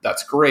lineup,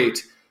 that's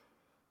great.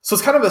 So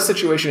it's kind of a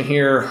situation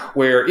here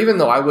where, even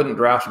though I wouldn't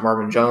draft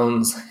Marvin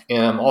Jones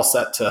and I'm all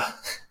set to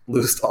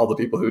lose to all the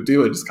people who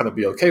do and just kind of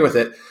be okay with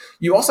it,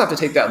 you also have to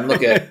take that and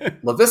look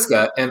at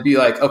Laviska and be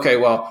like, okay,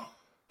 well,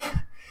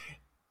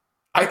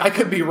 I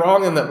could be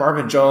wrong in that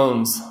Marvin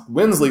Jones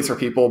wins leagues for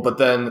people, but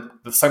then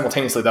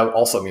simultaneously that would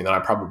also mean that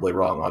I'm probably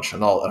wrong on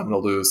Shenault, and I'm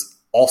going to lose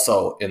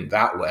also in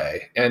that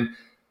way. And,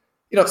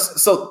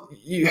 so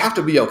you have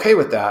to be okay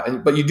with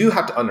that, but you do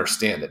have to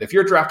understand it. If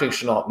you're drafting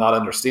Shenault not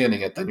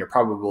understanding it, then you're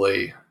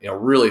probably,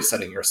 really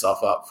setting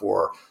yourself up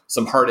for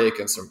some heartache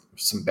and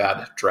some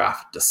bad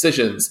draft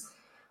decisions.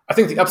 I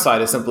think the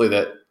upside is simply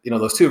that,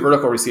 those two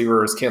vertical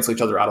receivers cancel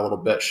each other out a little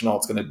bit.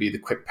 Shenault's going to be the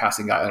quick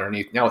passing guy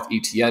underneath. Now with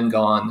ETN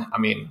gone,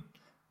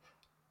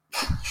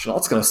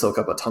 Shenault's going to soak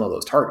up a ton of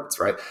those targets,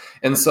 right?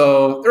 And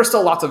so there's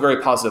still lots of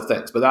very positive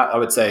things, but that, I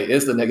would say,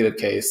 is the negative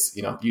case.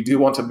 You do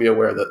want to be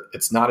aware that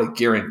it's not a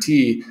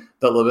guarantee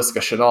that Laviska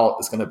Shenault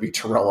is going to be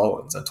Terrell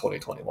Owens in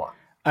 2021.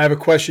 I have a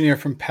question here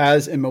from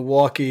Paz in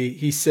Milwaukee.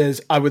 He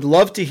says, I would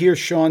love to hear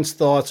Sean's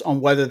thoughts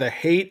on whether the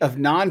hate of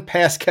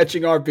non-pass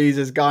catching RBs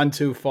has gone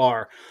too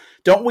far.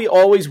 Don't we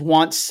always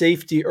want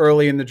safety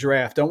early in the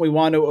draft? Don't we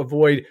want to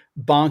avoid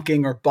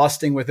bonking or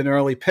busting with an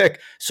early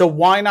pick? So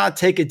why not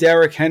take a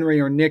Derrick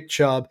Henry or Nick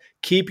Chubb?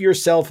 Keep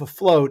yourself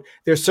afloat.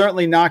 They're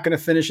certainly not going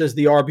to finish as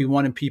the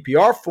RB1 in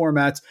PPR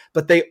formats,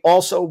 but they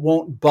also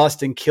won't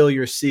bust and kill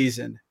your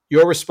season.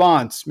 Your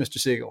response, Mr.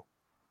 Siegel?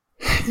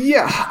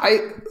 Yeah,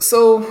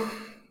 so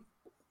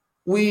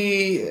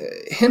we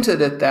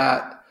hinted at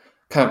that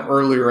kind of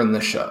earlier in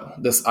the show,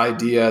 this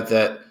idea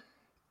that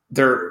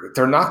they're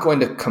not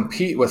going to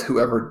compete with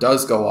whoever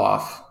does go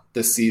off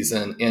this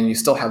season, and you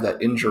still have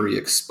that injury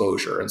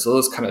exposure. And so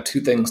those kind of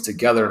two things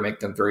together make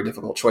them very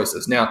difficult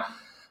choices. Now,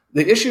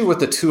 the issue with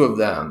the two of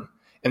them,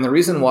 and the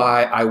reason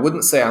why I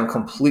wouldn't say I'm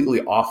completely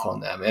off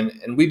on them,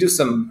 and we do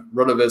some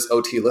RotoViz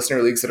OT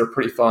listener leagues that are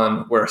pretty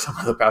fun, where some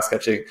of the pass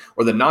catching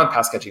or the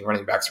non-pass catching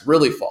running backs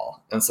really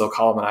fall. And so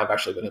Colin and I have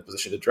actually been in a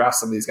position to draft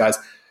some of these guys.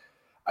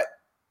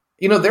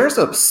 There's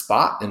a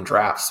spot in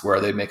drafts where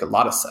they make a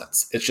lot of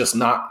sense. It's just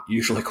not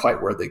usually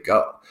quite where they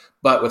go.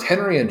 But with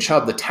Henry and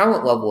Chubb, the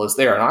talent level is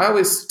there. And I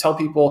always tell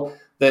people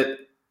that,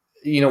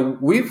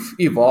 we've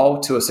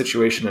evolved to a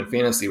situation in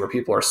fantasy where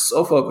people are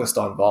so focused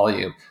on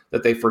volume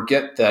that they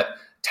forget that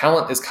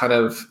talent is kind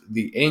of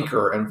the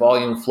anchor and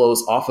volume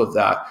flows off of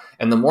that.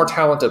 And the more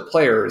talented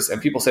players,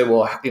 and people say,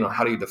 well,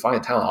 how do you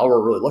define talent? All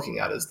we're really looking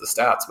at is the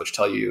stats, which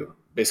tell you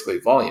basically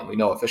volume. We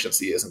know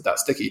efficiency isn't that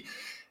sticky.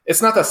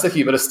 It's not that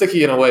sticky, but it's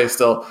sticky in a way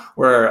still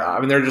where,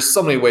 there are just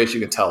so many ways you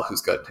can tell who's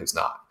good and who's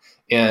not.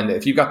 And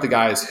if you've got the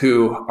guys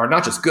who are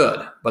not just good,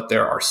 but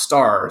there are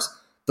stars,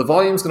 the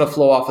volume's going to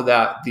flow off of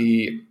that.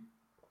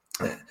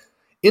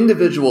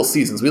 individual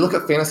seasons, we look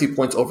at fantasy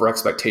points over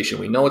expectation.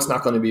 We know it's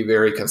not going to be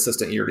very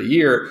consistent year to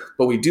year,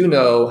 but we do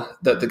know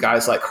that the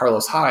guys like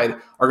Carlos Hyde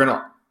are going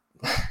to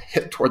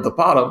hit toward the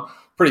bottom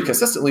pretty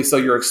consistently. So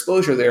your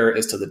exposure there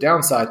is to the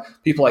downside.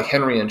 People like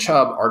Henry and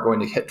Chubb are going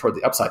to hit toward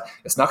the upside.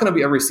 It's not going to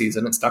be every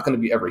season. It's not going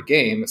to be every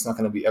game. It's not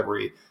going to be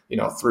every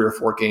 3 or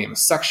 4 game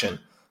section,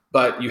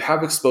 but you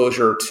have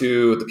exposure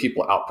to the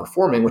people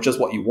outperforming, which is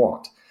what you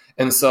want.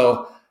 And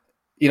so,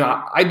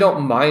 I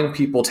don't mind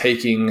people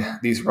taking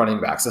these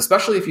running backs,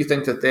 especially if you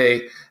think that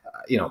they,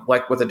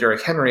 like with a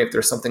Derrick Henry, if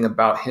there's something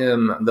about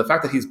him, the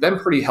fact that he's been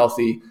pretty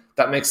healthy,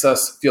 that makes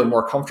us feel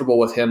more comfortable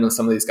with him than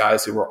some of these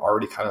guys who were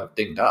already kind of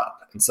dinged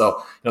up. And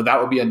so,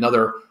 that would be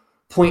another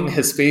point in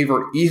his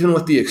favor, even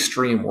with the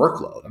extreme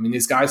workload. I mean,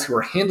 these guys who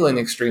are handling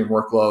extreme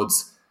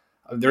workloads,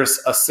 there's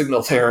a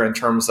signal there in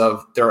terms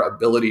of their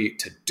ability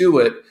to do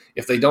it.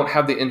 If they don't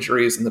have the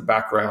injuries in the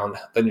background,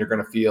 then you're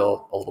going to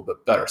feel a little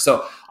bit better.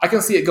 So I can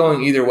see it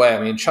going either way.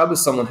 I mean, Chubb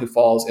is someone who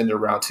falls into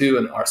round 2,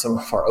 and some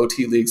of our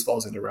OT leagues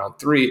falls into round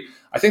 3.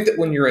 I think that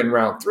when you're in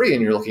round 3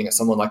 and you're looking at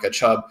someone like a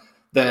Chubb,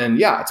 then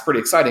yeah, it's pretty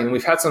exciting. And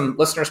we've had some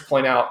listeners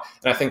point out,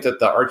 and I think that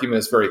the argument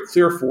is very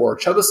clear for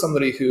Chubb is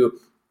somebody who,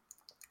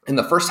 in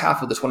the first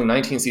half of the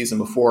 2019 season,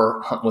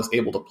 before Hunt was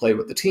able to play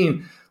with the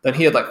team, then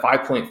he had like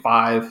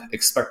 5.5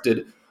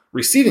 expected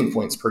receiving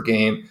points per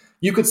game.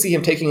 You could see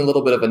him taking a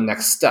little bit of a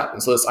next step.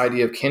 And so this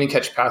idea of, can he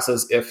catch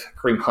passes if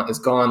Kareem Hunt is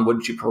gone?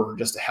 Wouldn't you prefer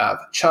just to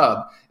have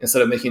Chubb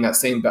instead of making that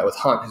same bet with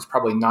Hunt, who's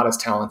probably not as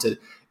talented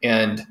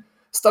and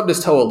stubbed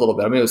his toe a little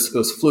bit? I mean, it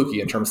was fluky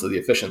in terms of the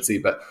efficiency,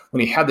 but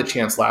when he had the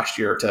chance last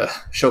year to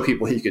show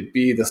people he could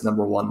be this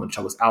number one when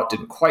Chubb was out,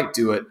 didn't quite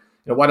do it.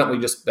 Why don't we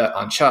just bet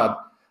on Chubb?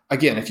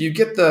 Again, if you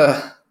get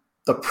the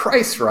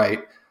price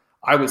right,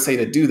 I would say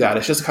to do that.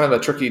 It's just kind of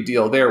a tricky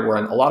deal there, where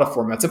in a lot of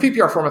formats, in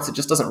PPR formats, it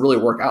just doesn't really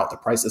work out. The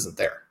price isn't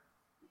there.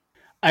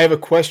 I have a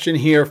question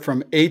here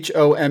from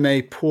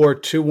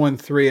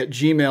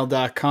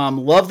HOMAPOR213@gmail.com.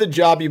 Love the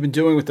job you've been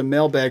doing with the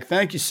mailbag.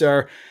 Thank you,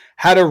 sir.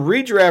 Had a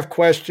redraft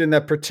question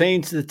that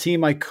pertains to the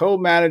team I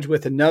co-manage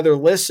with another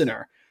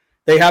listener.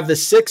 They have the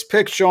 6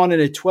 pick, Sean,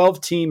 in a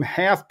 12-team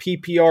half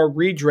PPR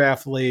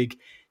redraft league.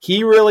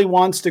 He really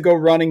wants to go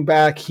running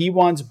back. He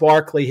wants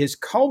Barkley. His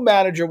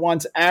co-manager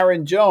wants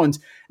Aaron Jones.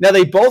 Now,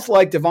 they both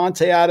like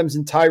Devontae Adams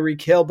and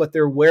Tyreek Hill, but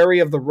they're wary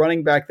of the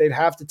running back they'd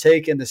have to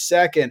take in the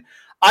second.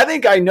 I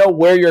think I know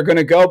where you're going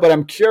to go, but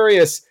I'm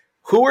curious,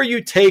 who are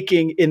you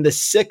taking in the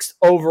 6th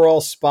overall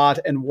spot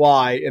and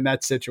why in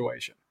that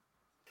situation?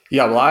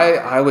 Yeah, well,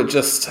 I would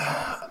just,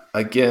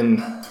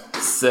 again,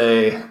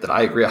 say that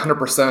I agree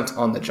 100%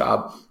 on the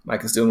job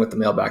Mike is doing with the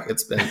mailbag.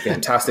 It's been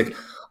fantastic.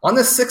 On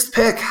the 6th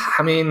pick,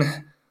 I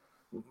mean,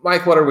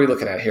 Mike, what are we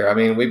looking at here? I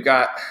mean, we've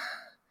got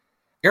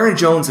Aaron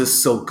Jones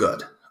is so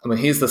good. I mean,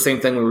 he's the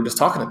same thing we were just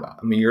talking about.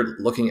 I mean, you're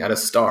looking at a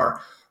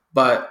star.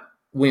 But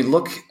when we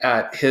look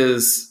at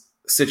his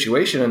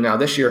situation, and now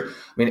this year, I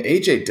mean,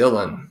 A.J.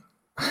 Dillon,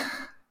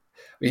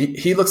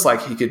 he looks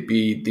like he could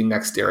be the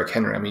next Derrick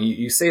Henry. I mean,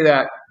 you say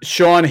that.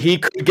 Sean, he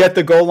could get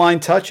the goal line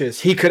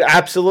touches. He could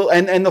absolutely,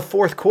 and the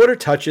fourth quarter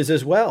touches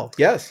as well.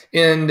 Yes.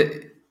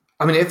 And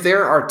I mean, if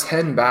there are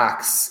 10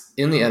 backs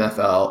in the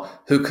NFL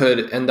who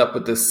could end up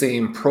with the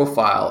same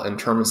profile in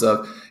terms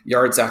of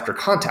yards after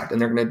contact,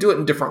 and they're going to do it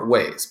in different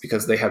ways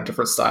because they have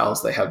different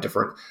styles, they have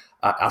different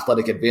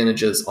athletic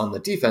advantages on the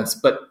defense.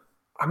 But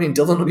I mean,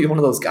 Dillon would be one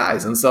of those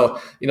guys. And so,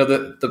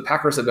 the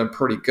Packers have been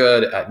pretty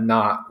good at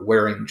not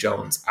wearing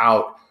Jones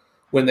out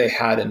when they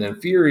had an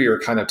inferior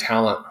kind of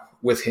talent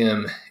with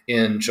him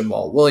in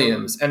Jamal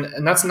Williams.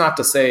 And that's not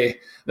to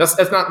say,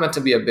 that's not meant to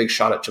be a big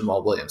shot at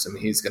Jamal Williams. I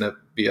mean, he's going to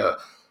be a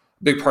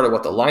big part of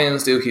what the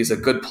Lions do. He's a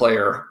good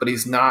player, but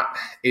he's not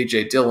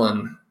A.J.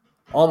 Dillon.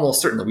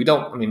 Almost certainly.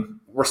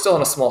 We're still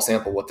in a small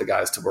sample with the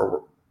guys to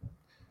where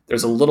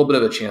there's a little bit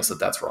of a chance that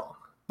that's wrong.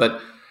 But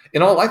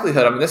in all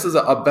likelihood, I mean, this is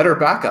a better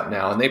backup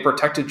now, and they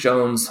protected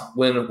Jones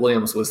when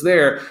Williams was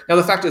there. Now,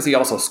 the fact is he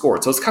also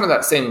scored. So it's kind of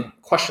that same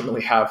question that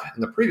we have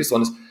in the previous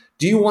one is,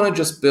 do you want to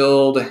just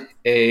build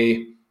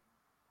a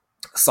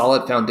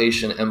solid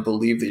foundation and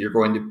believe that you're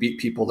going to beat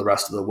people the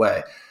rest of the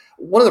way?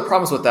 One of the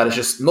problems with that is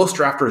just most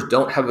drafters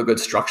don't have a good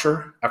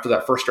structure after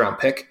that first-round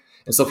pick.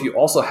 And so if you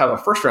also have a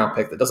first-round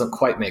pick that doesn't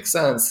quite make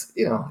sense,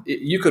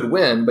 you could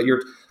win, but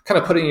you're kind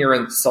of putting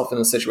yourself in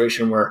a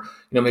situation where,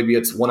 maybe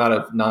it's 1 out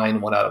of 9,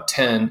 1 out of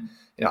 10.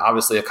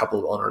 Obviously a couple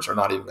of owners are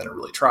not even going to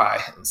really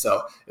try. And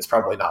so it's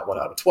probably not 1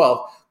 out of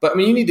 12. But I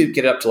mean, you need to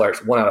get it up to like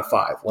 1 out of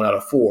 5, 1 out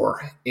of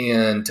 4.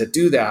 And to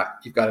do that,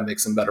 you've got to make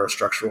some better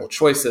structural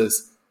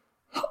choices.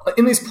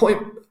 In these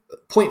 0.5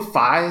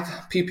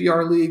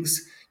 PPR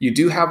leagues, you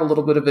do have a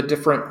little bit of a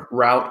different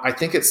route. I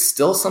think it's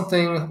still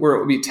something where it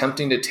would be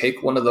tempting to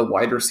take one of the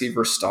wide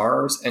receiver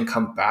stars and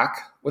come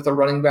back with a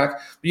running back.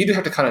 But you do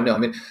have to kind of know. I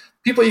mean,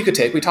 people you could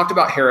take, we talked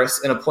about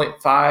Harris in a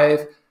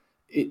 0.5,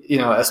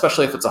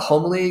 especially if it's a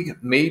home league,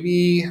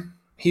 maybe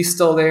he's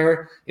still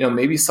there.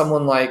 Maybe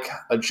someone like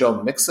a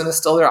Joe Mixon is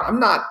still there. I'm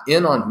not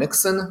in on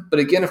Mixon, but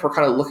again, if we're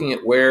kind of looking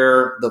at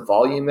where the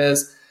volume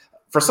is,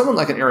 for someone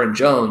like an Aaron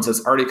Jones,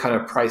 it's already kind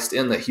of priced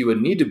in that he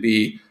would need to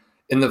be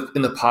in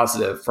the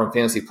positive from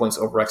fantasy points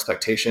over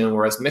expectation,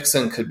 whereas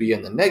Mixon could be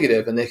in the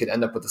negative and they could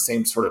end up with the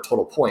same sort of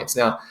total points.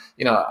 Now,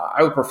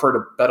 I would prefer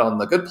to bet on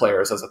the good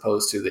players as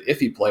opposed to the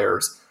iffy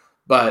players,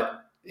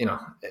 but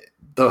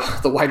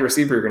the wide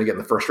receiver you're going to get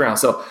in the first round.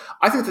 So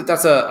I think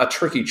that's a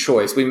tricky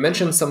choice. We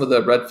mentioned some of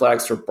the red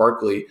flags for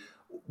Barkley.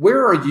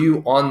 Where are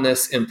you on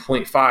this in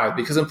 0.5?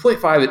 Because in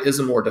 0.5, it is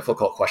a more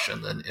difficult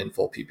question than in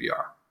full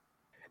PPR.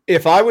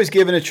 If I was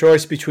given a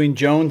choice between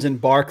Jones and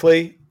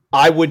Barkley,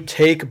 I would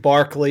take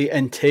Barkley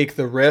and take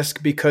the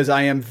risk because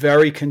I am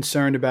very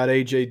concerned about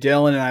A.J.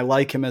 Dillon and I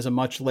like him as a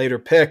much later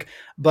pick.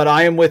 But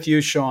I am with you,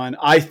 Sean.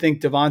 I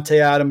think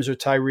Devontae Adams or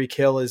Tyreek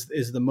Hill is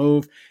the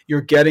move. You're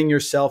getting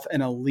yourself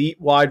an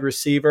elite wide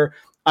receiver.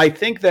 I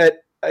think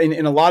that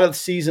in a lot of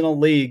seasonal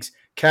leagues,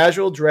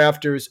 casual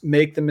drafters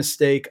make the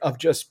mistake of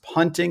just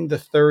punting the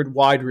third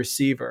wide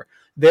receiver.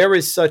 There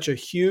is such a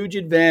huge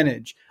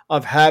advantage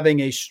of having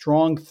a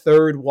strong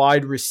third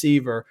wide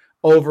receiver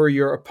over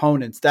your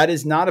opponents. That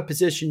is not a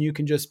position you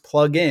can just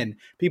plug in.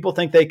 People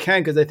think they can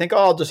because they think,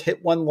 I'll just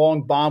hit one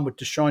long bomb with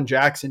Deshaun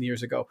Jackson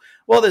years ago.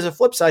 Well, there's a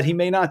flip side. He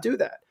may not do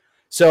that.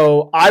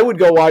 So I would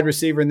go wide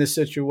receiver in this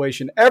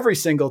situation every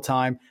single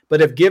time.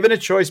 But if given a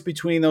choice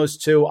between those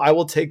two, I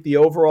will take the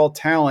overall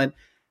talent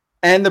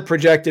and the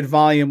projected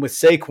volume with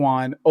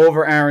Saquon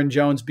over Aaron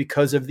Jones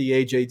because of the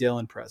A.J.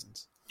 Dillon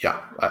presence.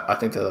 Yeah, I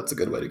think that's a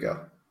good way to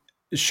go.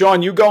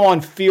 Sean, you go on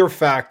Fear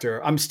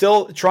Factor. I'm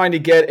still trying to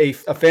get a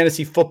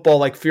fantasy football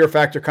like Fear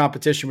Factor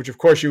competition, which of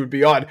course you would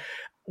be on.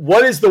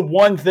 What is the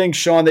one thing,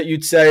 Sean, that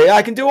you'd say,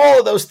 I can do all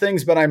of those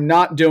things, but I'm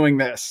not doing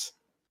this?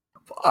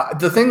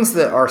 The things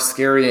that are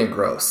scary and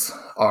gross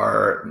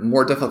are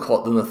more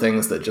difficult than the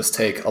things that just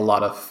take a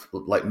lot of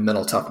like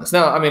mental toughness.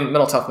 Now, I mean,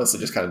 mental toughness, it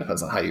just kind of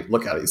depends on how you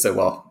look at it. You say,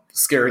 well,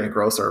 scary and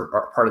gross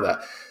are part of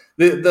that.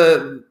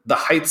 The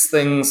heights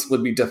things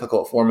would be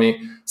difficult for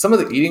me. Some of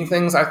the eating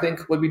things I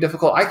think would be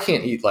difficult. I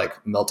can't eat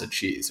like melted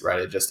cheese,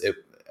 right?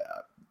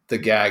 The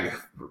gag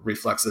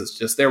reflex is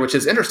just there, which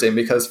is interesting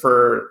because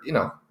for,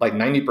 like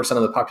 90%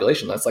 of the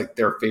population, that's like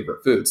their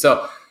favorite food.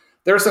 So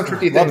there are some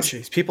tricky things. Love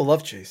cheese. People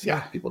love cheese.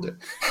 Yeah, people do.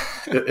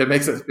 It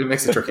makes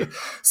it tricky.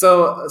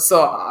 So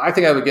I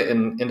think I would get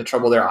into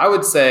trouble there. I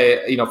would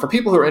say, for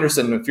people who are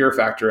interested in Fear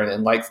Factor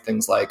and like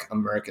things like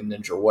American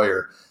Ninja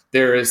Warrior,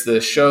 there is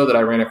this show that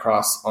I ran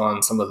across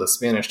on some of the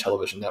Spanish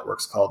television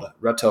networks called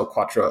Reto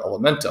Cuatro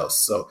Elementos.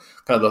 So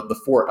kind of the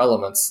four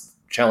elements,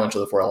 challenge of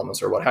the four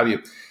elements or what have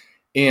you.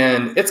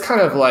 And it's kind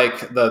of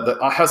like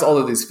has all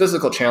of these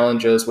physical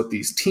challenges with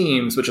these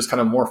teams, which is kind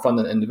of more fun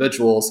than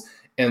individuals.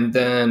 And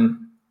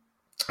then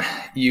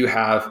you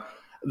have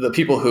the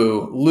people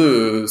who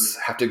lose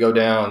have to go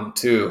down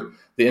to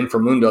the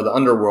inframundo, the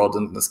underworld,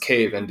 in this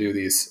cave and do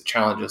these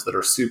challenges that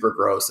are super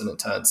gross and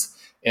intense.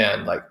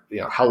 And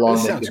how long?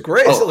 This sounds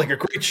great. It's like a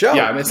great show.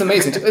 Yeah, I mean, it's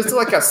amazing. It's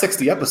like got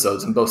 60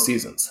 episodes in both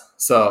seasons.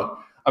 So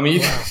I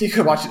mean, you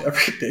could watch it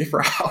every day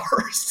for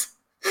hours.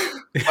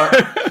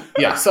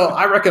 Yeah, so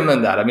I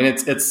recommend that. I mean,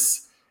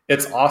 it's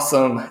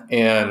awesome,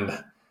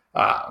 and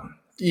I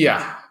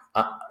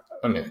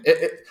mean,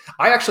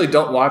 I actually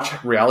don't watch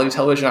reality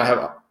television. I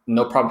have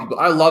no problem.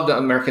 I loved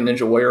American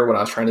Ninja Warrior when I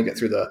was trying to get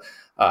through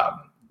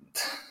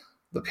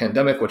the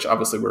pandemic, which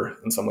obviously we're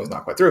in some ways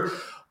not quite through,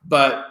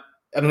 but.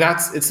 I mean,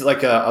 it's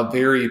like a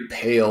very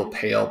pale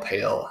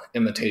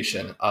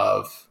imitation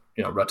of,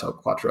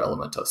 Reto Cuatro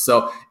Elementos.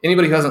 So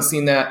anybody who hasn't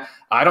seen that,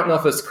 I don't know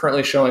if it's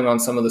currently showing on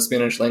some of the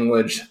Spanish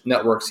language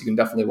networks. You can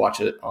definitely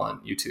watch it on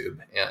YouTube.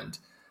 And,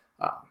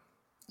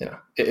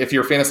 if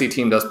your fantasy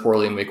team does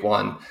poorly in week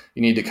one,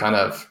 you need to kind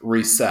of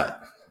reset,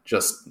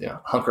 just,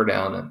 hunker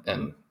down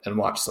and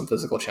watch some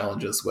physical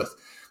challenges with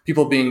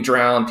people being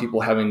drowned,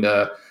 people having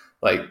to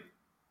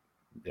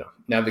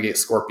navigate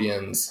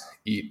scorpions,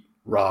 eat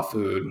raw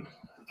food,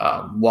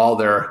 while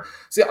they're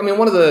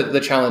one of the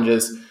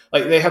challenges,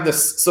 like they have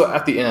this, so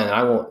at the end,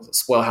 I won't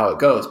spoil how it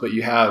goes, but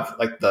you have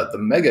like the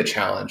mega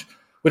challenge,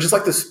 which is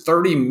like this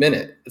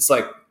 30-minute, it's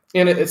like,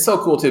 and it's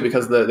so cool too,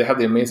 because they have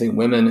the amazing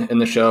women in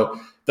the show.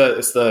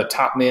 It's the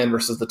top man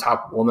versus the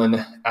top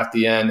woman at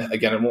the end.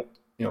 Again, it won't,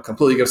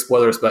 completely give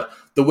spoilers, but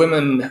the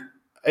women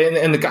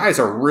and the guys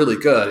are really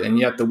good. And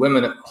yet the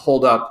women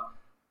hold up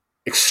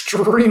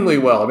extremely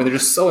well. I mean, they're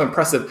just so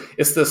impressive.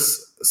 It's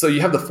this, so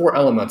you have the four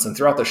elements, and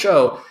throughout the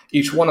show,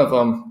 each one of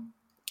them,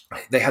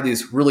 they have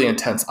these really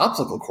intense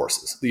obstacle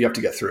courses that you have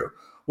to get through.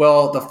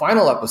 Well, the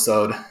final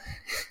episode,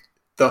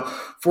 the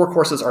four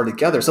courses are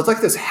together. So it's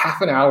like this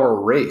half an hour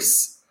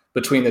race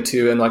between the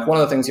two. And like one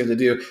of the things you have to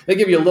do, they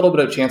give you a little bit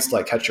of a chance to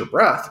like catch your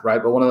breath,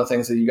 right? But one of the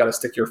things that you got to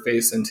stick your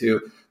face into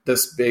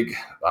this big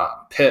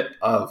pit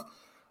of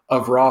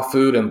raw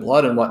food and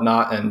blood and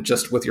whatnot. And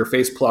just with your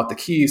face, pull out the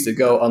keys to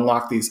go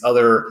unlock these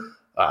other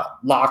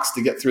locks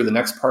to get through the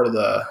next part of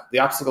the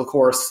obstacle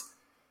course.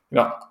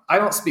 I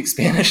don't speak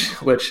Spanish,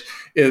 which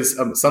is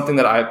something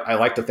that I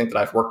like to think that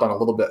I've worked on a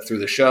little bit through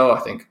the show. I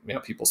think,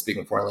 people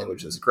speaking foreign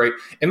languages is great.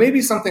 It may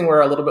be something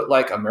where a little bit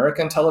like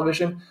American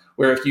television,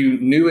 where if you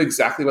knew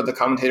exactly what the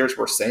commentators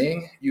were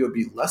saying, you would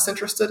be less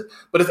interested.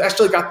 But it's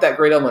actually got that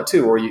great element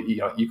too, where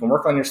you can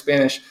work on your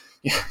Spanish.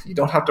 You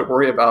don't have to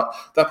worry about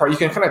that part. You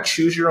can kind of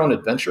choose your own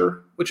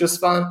adventure, which is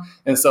fun.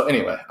 And so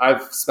anyway,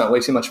 I've spent way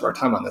too much of our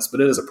time on this,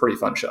 but it is a pretty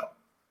fun show.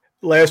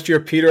 Last year,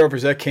 Peter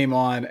Overzet came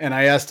on, and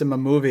I asked him a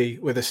movie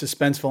with a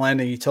suspenseful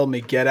ending. He told me,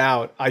 Get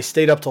Out. I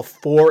stayed up till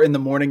 4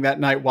 a.m. that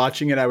night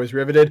watching it. I was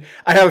riveted.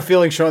 I have a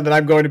feeling, Sean, that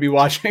I'm going to be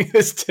watching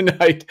this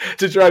tonight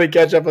to try to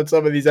catch up on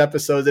some of these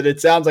episodes. And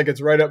it sounds like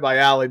it's right up my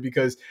alley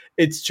because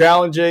it's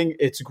challenging.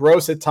 It's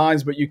gross at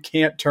times, but you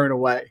can't turn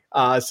away.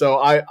 So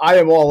I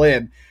am all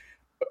in.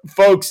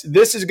 Folks,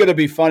 this is going to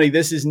be funny.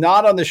 This is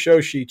not on the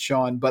show sheet,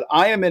 Sean, but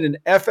I am in an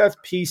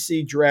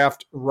FFPC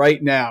draft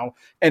right now.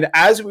 And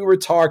as we were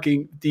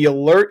talking, the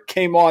alert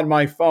came on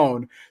my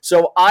phone.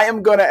 So I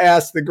am going to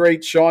ask the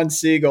great Sean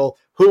Siegel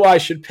who I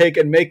should pick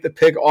and make the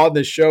pick on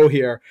the show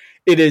here.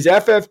 It is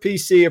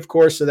FFPC, of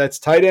course, so that's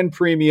tight end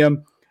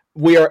premium.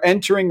 We are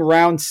entering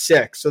round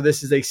 6. So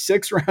this is a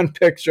 6-round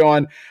pick,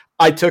 Sean.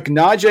 I took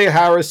Najee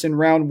Harris in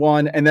round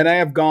 1, and then I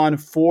have gone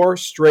 4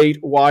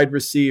 straight wide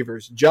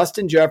receivers: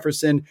 Justin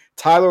Jefferson,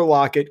 Tyler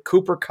Lockett,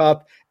 Cooper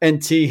Kupp,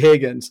 and T.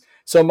 Higgins.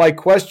 So my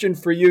question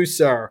for you,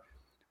 sir,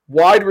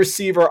 wide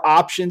receiver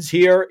options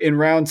here in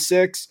round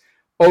 6: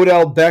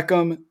 Odell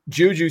Beckham,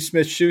 Juju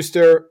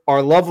Smith-Schuster,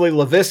 our lovely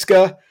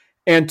Laviska,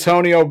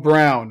 Antonio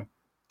Brown.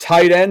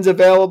 Tight ends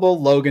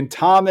available: Logan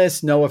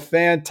Thomas, Noah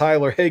Fant,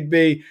 Tyler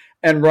Higbee,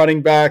 and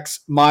running backs: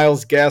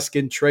 Myles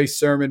Gaskin, Trey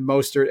Sermon,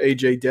 Mostert,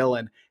 A.J.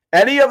 Dillon.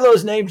 Any of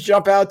those names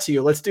jump out to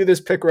you? Let's do this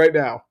pick right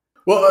now.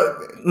 Well,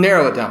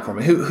 narrow it down for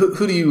me.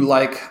 Who do you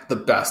like the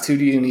best? Who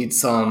do you need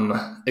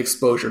some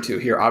exposure to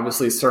here?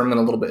 Obviously, Sermon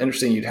a little bit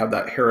interesting. You'd have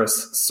that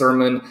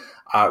Harris-Sermon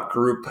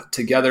group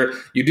together.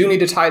 You do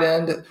need a tight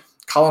end.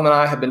 Colin and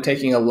I have been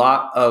taking a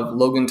lot of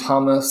Logan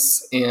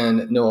Thomas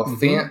and Noah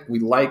Fant. We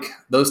like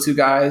those two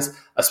guys,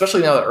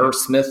 especially now that Irv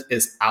Smith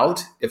is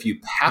out. If you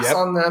pass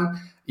on them,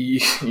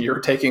 you're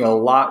taking a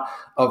lot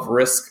of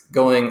risk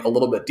going a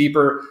little bit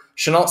deeper.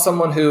 Chenault's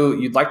someone who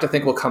you'd like to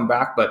think will come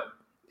back, but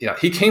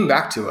he came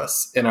back to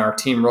us in our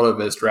Team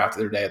RotoViz draft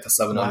the other day at the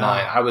 709.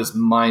 Wow. I was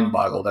mind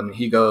boggled. I mean,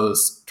 he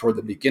goes toward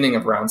the beginning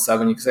of round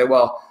 7. You can say,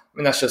 well,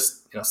 that's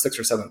just 6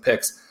 or 7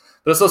 picks.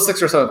 But it's those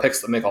 6 or 7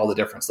 picks that make all the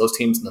difference. Those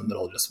teams in the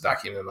middle just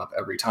vacuum him up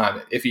every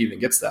time, if he even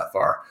gets that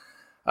far.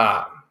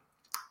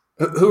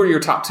 Who are your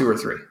top 2 or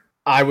 3?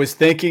 I was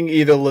thinking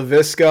either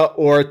Laviska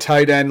or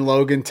tight end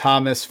Logan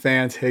Thomas,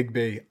 Fant,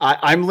 Higbee.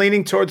 I'm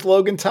leaning towards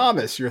Logan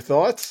Thomas. Your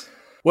thoughts?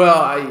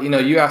 Well,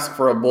 you asked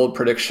for a bold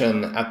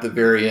prediction at the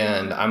very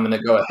end. I'm going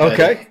to go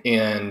ahead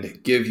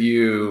and give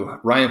you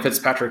Ryan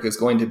Fitzpatrick is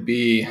going to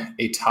be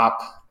a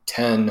top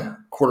 10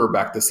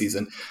 quarterback this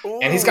season. Ooh.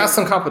 And he's got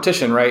some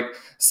competition, right?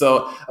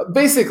 So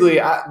basically,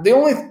 the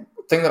only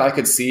thing that I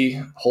could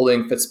see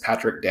holding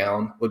Fitzpatrick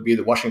down would be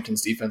the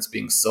Washington's defense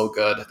being so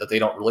good that they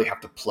don't really have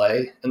to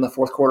play in the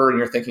fourth quarter. And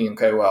you're thinking,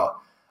 okay,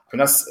 well,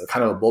 that's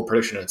kind of a bold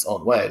prediction in its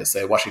own way to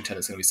say Washington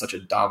is going to be such a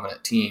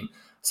dominant team,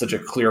 such a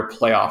clear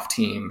playoff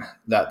team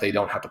that they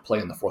don't have to play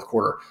in the fourth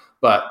quarter.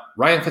 But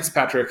Ryan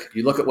Fitzpatrick,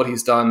 you look at what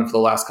he's done for the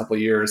last couple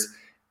of years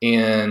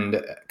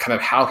and kind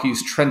of how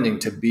he's trending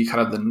to be kind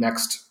of the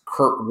next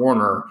Kurt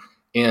Warner,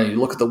 and you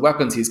look at the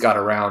weapons he's got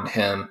around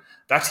him,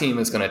 that team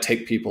is going to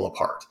take people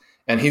apart.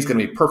 And he's going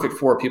to be perfect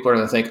for it. People are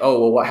going to think,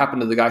 oh, well, what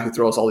happened to the guy who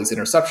throws all these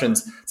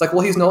interceptions? It's like,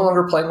 well, he's no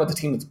longer playing with a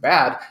team that's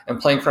bad and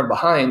playing from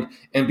behind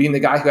and being the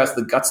guy who has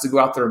the guts to go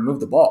out there and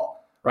move the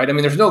ball, right? I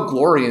mean, there's no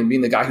glory in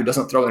being the guy who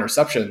doesn't throw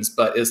interceptions,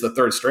 but is the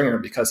third stringer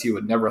because he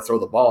would never throw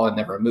the ball and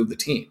never move the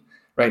team.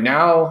 Right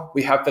now,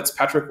 we have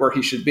Fitzpatrick where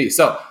he should be.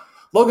 So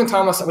Logan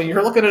Thomas, I mean,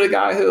 you're looking at a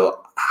guy who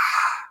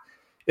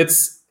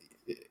it's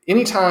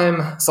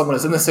anytime someone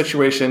is in this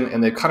situation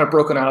and they've kind of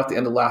broken out at the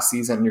end of last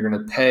season, and you're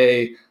going to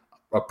pay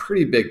a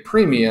pretty big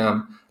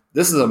premium.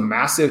 This is a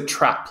massive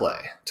trap play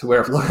to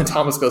where if Logan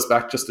Thomas goes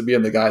back just to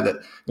being the guy that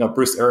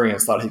Bruce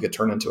Arians thought he could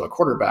turn into a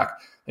quarterback,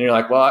 and you're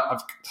like, well,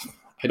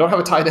 I don't have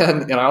a tight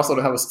end, and I also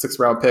don't have a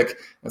 6th-round pick,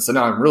 and so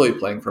now I'm really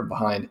playing from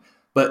behind.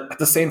 But at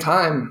the same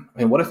time, I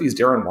mean, what if he's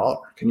Darren Waller?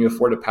 Can you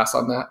afford to pass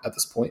on that at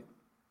this point?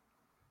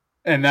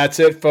 And that's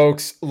it,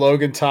 folks.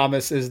 Logan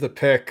Thomas is the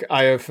pick.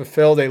 I have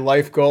fulfilled a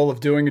life goal of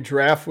doing a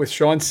draft with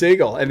Sean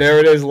Siegel. And there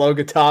it is,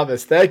 Logan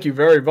Thomas. Thank you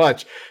very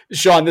much.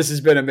 Sean, this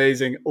has been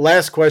amazing.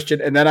 Last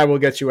question, and then I will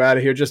get you out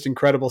of here. Just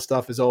incredible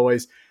stuff as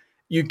always.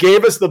 You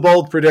gave us the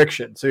bold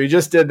prediction, so you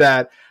just did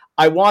that.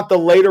 I want the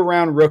later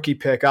round rookie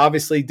pick.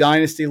 Obviously,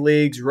 dynasty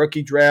leagues,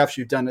 rookie drafts,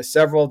 you've done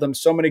several of them.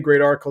 So many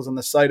great articles on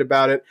the site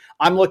about it.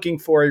 I'm looking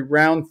for a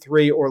round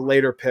 3 or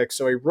later pick.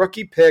 So a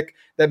rookie pick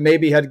that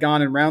maybe had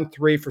gone in round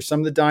 3 for some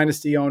of the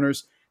dynasty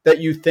owners that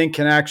you think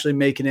can actually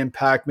make an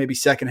impact maybe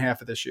second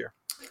half of this year.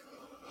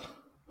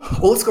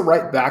 Well, let's go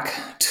right back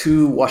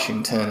to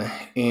Washington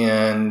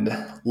and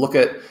look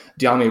at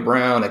De'Ami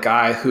Brown, a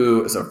guy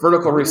who is a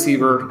vertical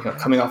receiver,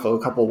 coming off of a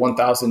couple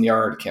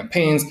 1,000-yard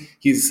campaigns.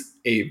 He's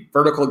a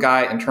vertical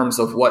guy in terms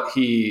of what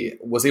he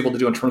was able to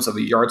do in terms of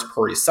the yards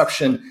per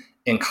reception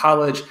in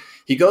college.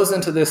 He goes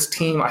into this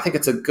team. I think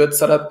it's a good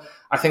setup.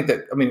 I think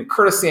that,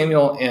 Curtis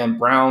Samuel and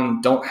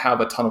Brown don't have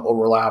a ton of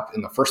overlap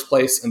in the first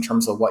place in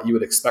terms of what you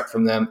would expect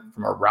from them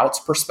from a routes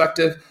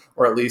perspective,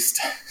 or at least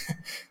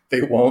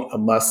they won't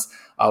unless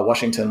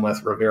Washington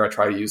with Rivera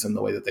try to use him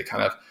the way that they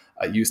kind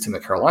of used him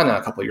at Carolina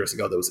a couple of years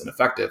ago that was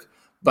ineffective.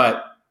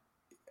 But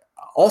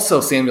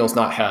also Samuel's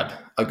not had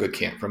a good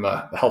camp from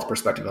a health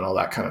perspective and all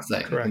that kind of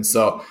thing. Correct. And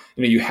so,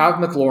 you have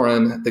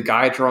McLaurin, the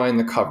guy drawing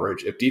the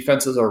coverage. If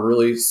defenses are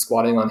really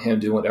squatting on him,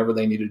 doing whatever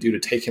they need to do to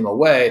take him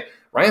away,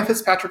 Ryan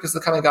Fitzpatrick is the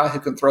kind of guy who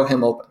can throw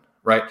him open,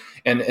 right?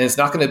 And is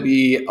not going to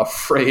be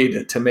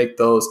afraid to make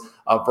those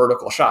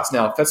vertical shots.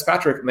 Now,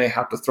 Fitzpatrick may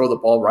have to throw the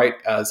ball right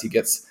as he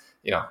gets,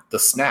 the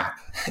snap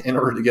in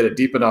order to get it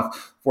deep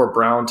enough for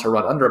Brown to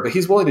run under it, but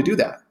he's willing to do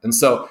that. And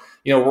so,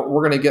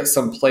 we're going to get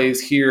some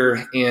plays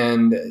here,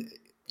 and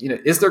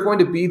is there going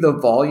to be the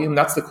volume?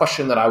 That's the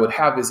question that I would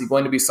have. Is he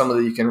going to be someone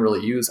that you can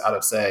really use out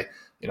of, say,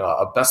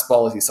 a best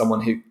ball? Is he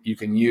someone who you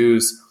can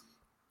use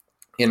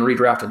in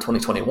redraft in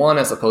 2021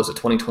 as opposed to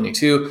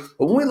 2022?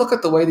 But when we look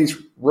at the way these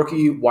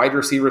rookie wide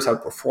receivers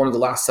have performed the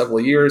last several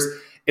years,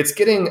 it's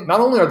getting,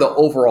 not only are the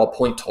overall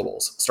point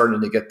totals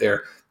starting to get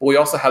there, but we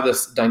also have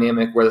this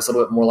dynamic where it's a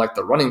little bit more like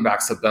the running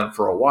backs have been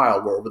for a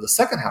while, where over the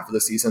second half of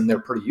the season, they're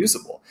pretty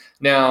usable.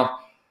 Now,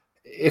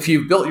 if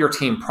you've built your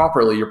team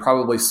properly, you're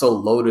probably so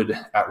loaded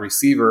at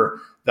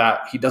receiver that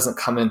he doesn't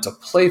come in to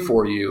play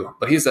for you,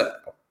 but he's a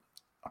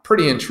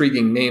pretty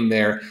intriguing name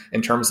there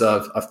in terms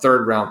of a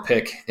third round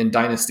pick in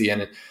Dynasty.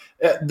 And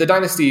the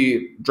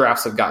Dynasty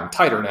drafts have gotten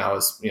tighter now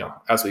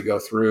as we go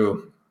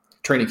through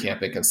training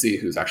camp and can see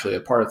who's actually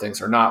a part of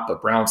things or not,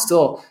 but Brown's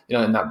still,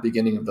 in that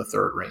beginning of the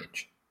third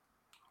range.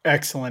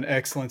 Excellent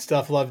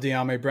stuff. Love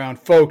De'Ami Brown.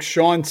 Folks,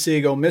 Shawn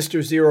Siegele,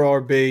 Mr. Zero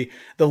RB,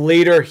 the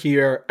leader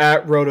here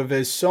at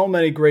RotoViz. So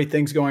many great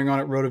things going on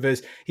at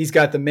RotoViz. He's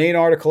got the main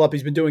article up.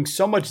 He's been doing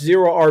so much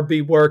Zero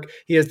RB work.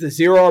 He has the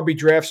Zero RB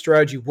Draft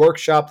Strategy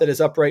workshop that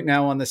is up right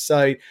now on the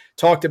site.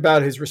 Talked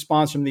about his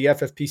response from the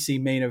FFPC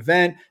main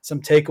event,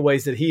 some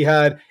takeaways that he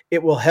had.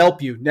 It will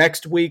help you.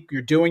 Next week,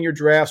 you're doing your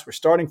drafts. We're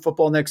starting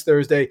football next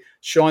Thursday.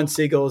 Shawn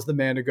Siegele is the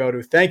man to go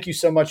to. Thank you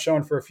so much,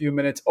 Shawn, for a few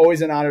minutes.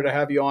 Always an honor to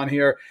have you on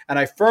here. And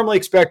I firmly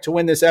expect to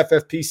win this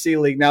FFPC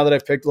league now that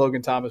I've picked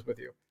Logan Thomas with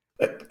you.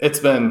 It's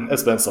been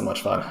so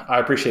much fun. I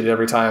appreciate it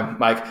every time,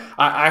 Mike.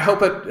 I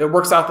hope it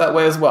works out that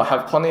way as well.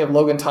 Have plenty of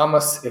Logan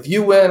Thomas. If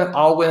you win,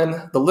 I'll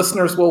win. The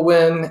listeners will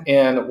win,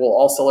 and we'll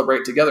all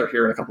celebrate together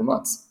here in a couple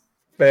months.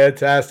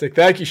 Fantastic.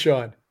 Thank you,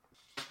 Shawn.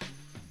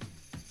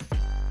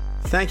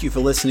 Thank you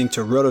for listening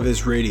to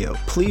RotoViz Radio.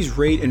 Please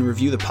rate and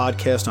review the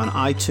podcast on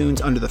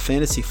iTunes under the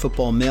Fantasy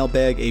Football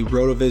Mailbag, a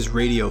RotoViz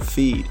Radio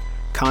feed.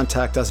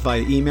 Contact us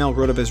via email,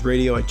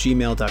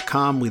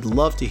 rotovizradio@gmail.com. We'd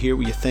love to hear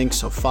what you think,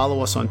 so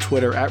follow us on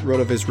Twitter at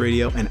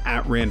RotoVizRadio and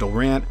at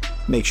RandallRant.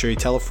 Make sure you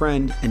tell a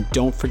friend, and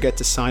don't forget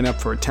to sign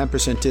up for a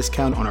 10%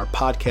 discount on our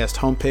podcast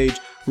homepage,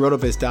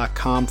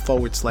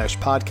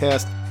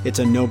 rotoviz.com/podcast. It's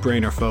a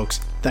no-brainer, folks.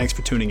 Thanks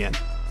for tuning in.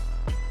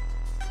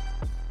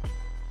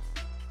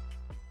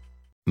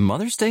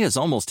 Mother's Day is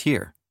almost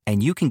here,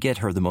 and you can get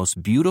her the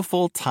most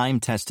beautiful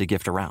time-tested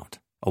gift around.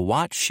 A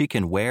watch she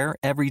can wear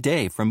every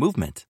day from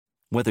Movement.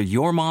 Whether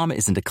your mom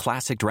is into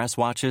classic dress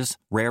watches,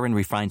 rare and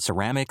refined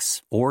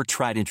ceramics, or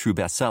tried and true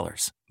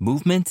bestsellers,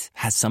 Movement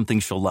has something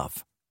she'll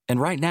love. And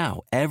right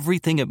now,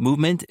 everything at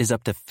Movement is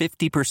up to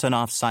 50%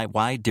 off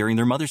site-wide during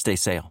their Mother's Day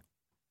sale.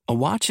 A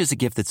watch is a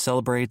gift that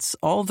celebrates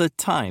all the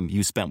time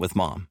you spent with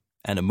mom.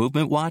 And a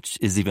Movement watch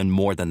is even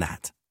more than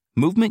that.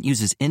 Movement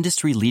uses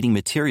industry-leading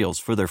materials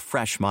for their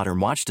fresh,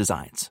 modern watch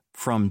designs,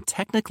 from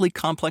technically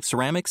complex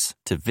ceramics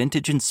to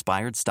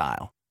vintage-inspired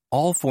style.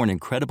 All for an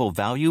incredible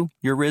value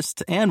your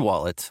wrist and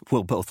wallet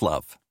will both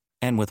love.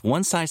 And with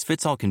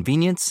one-size-fits-all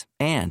convenience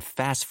and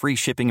fast free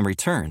shipping and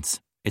returns,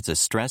 it's a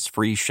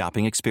stress-free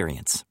shopping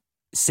experience.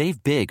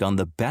 Save big on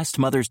the best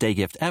Mother's Day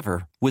gift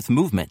ever with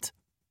Movement.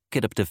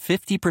 Get up to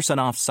 50%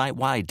 off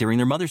site-wide during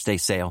their Mother's Day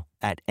sale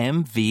at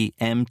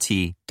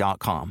MVMT.com.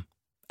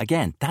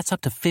 Again, that's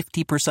up to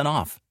 50%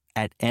 off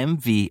at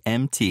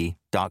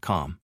MVMT.com.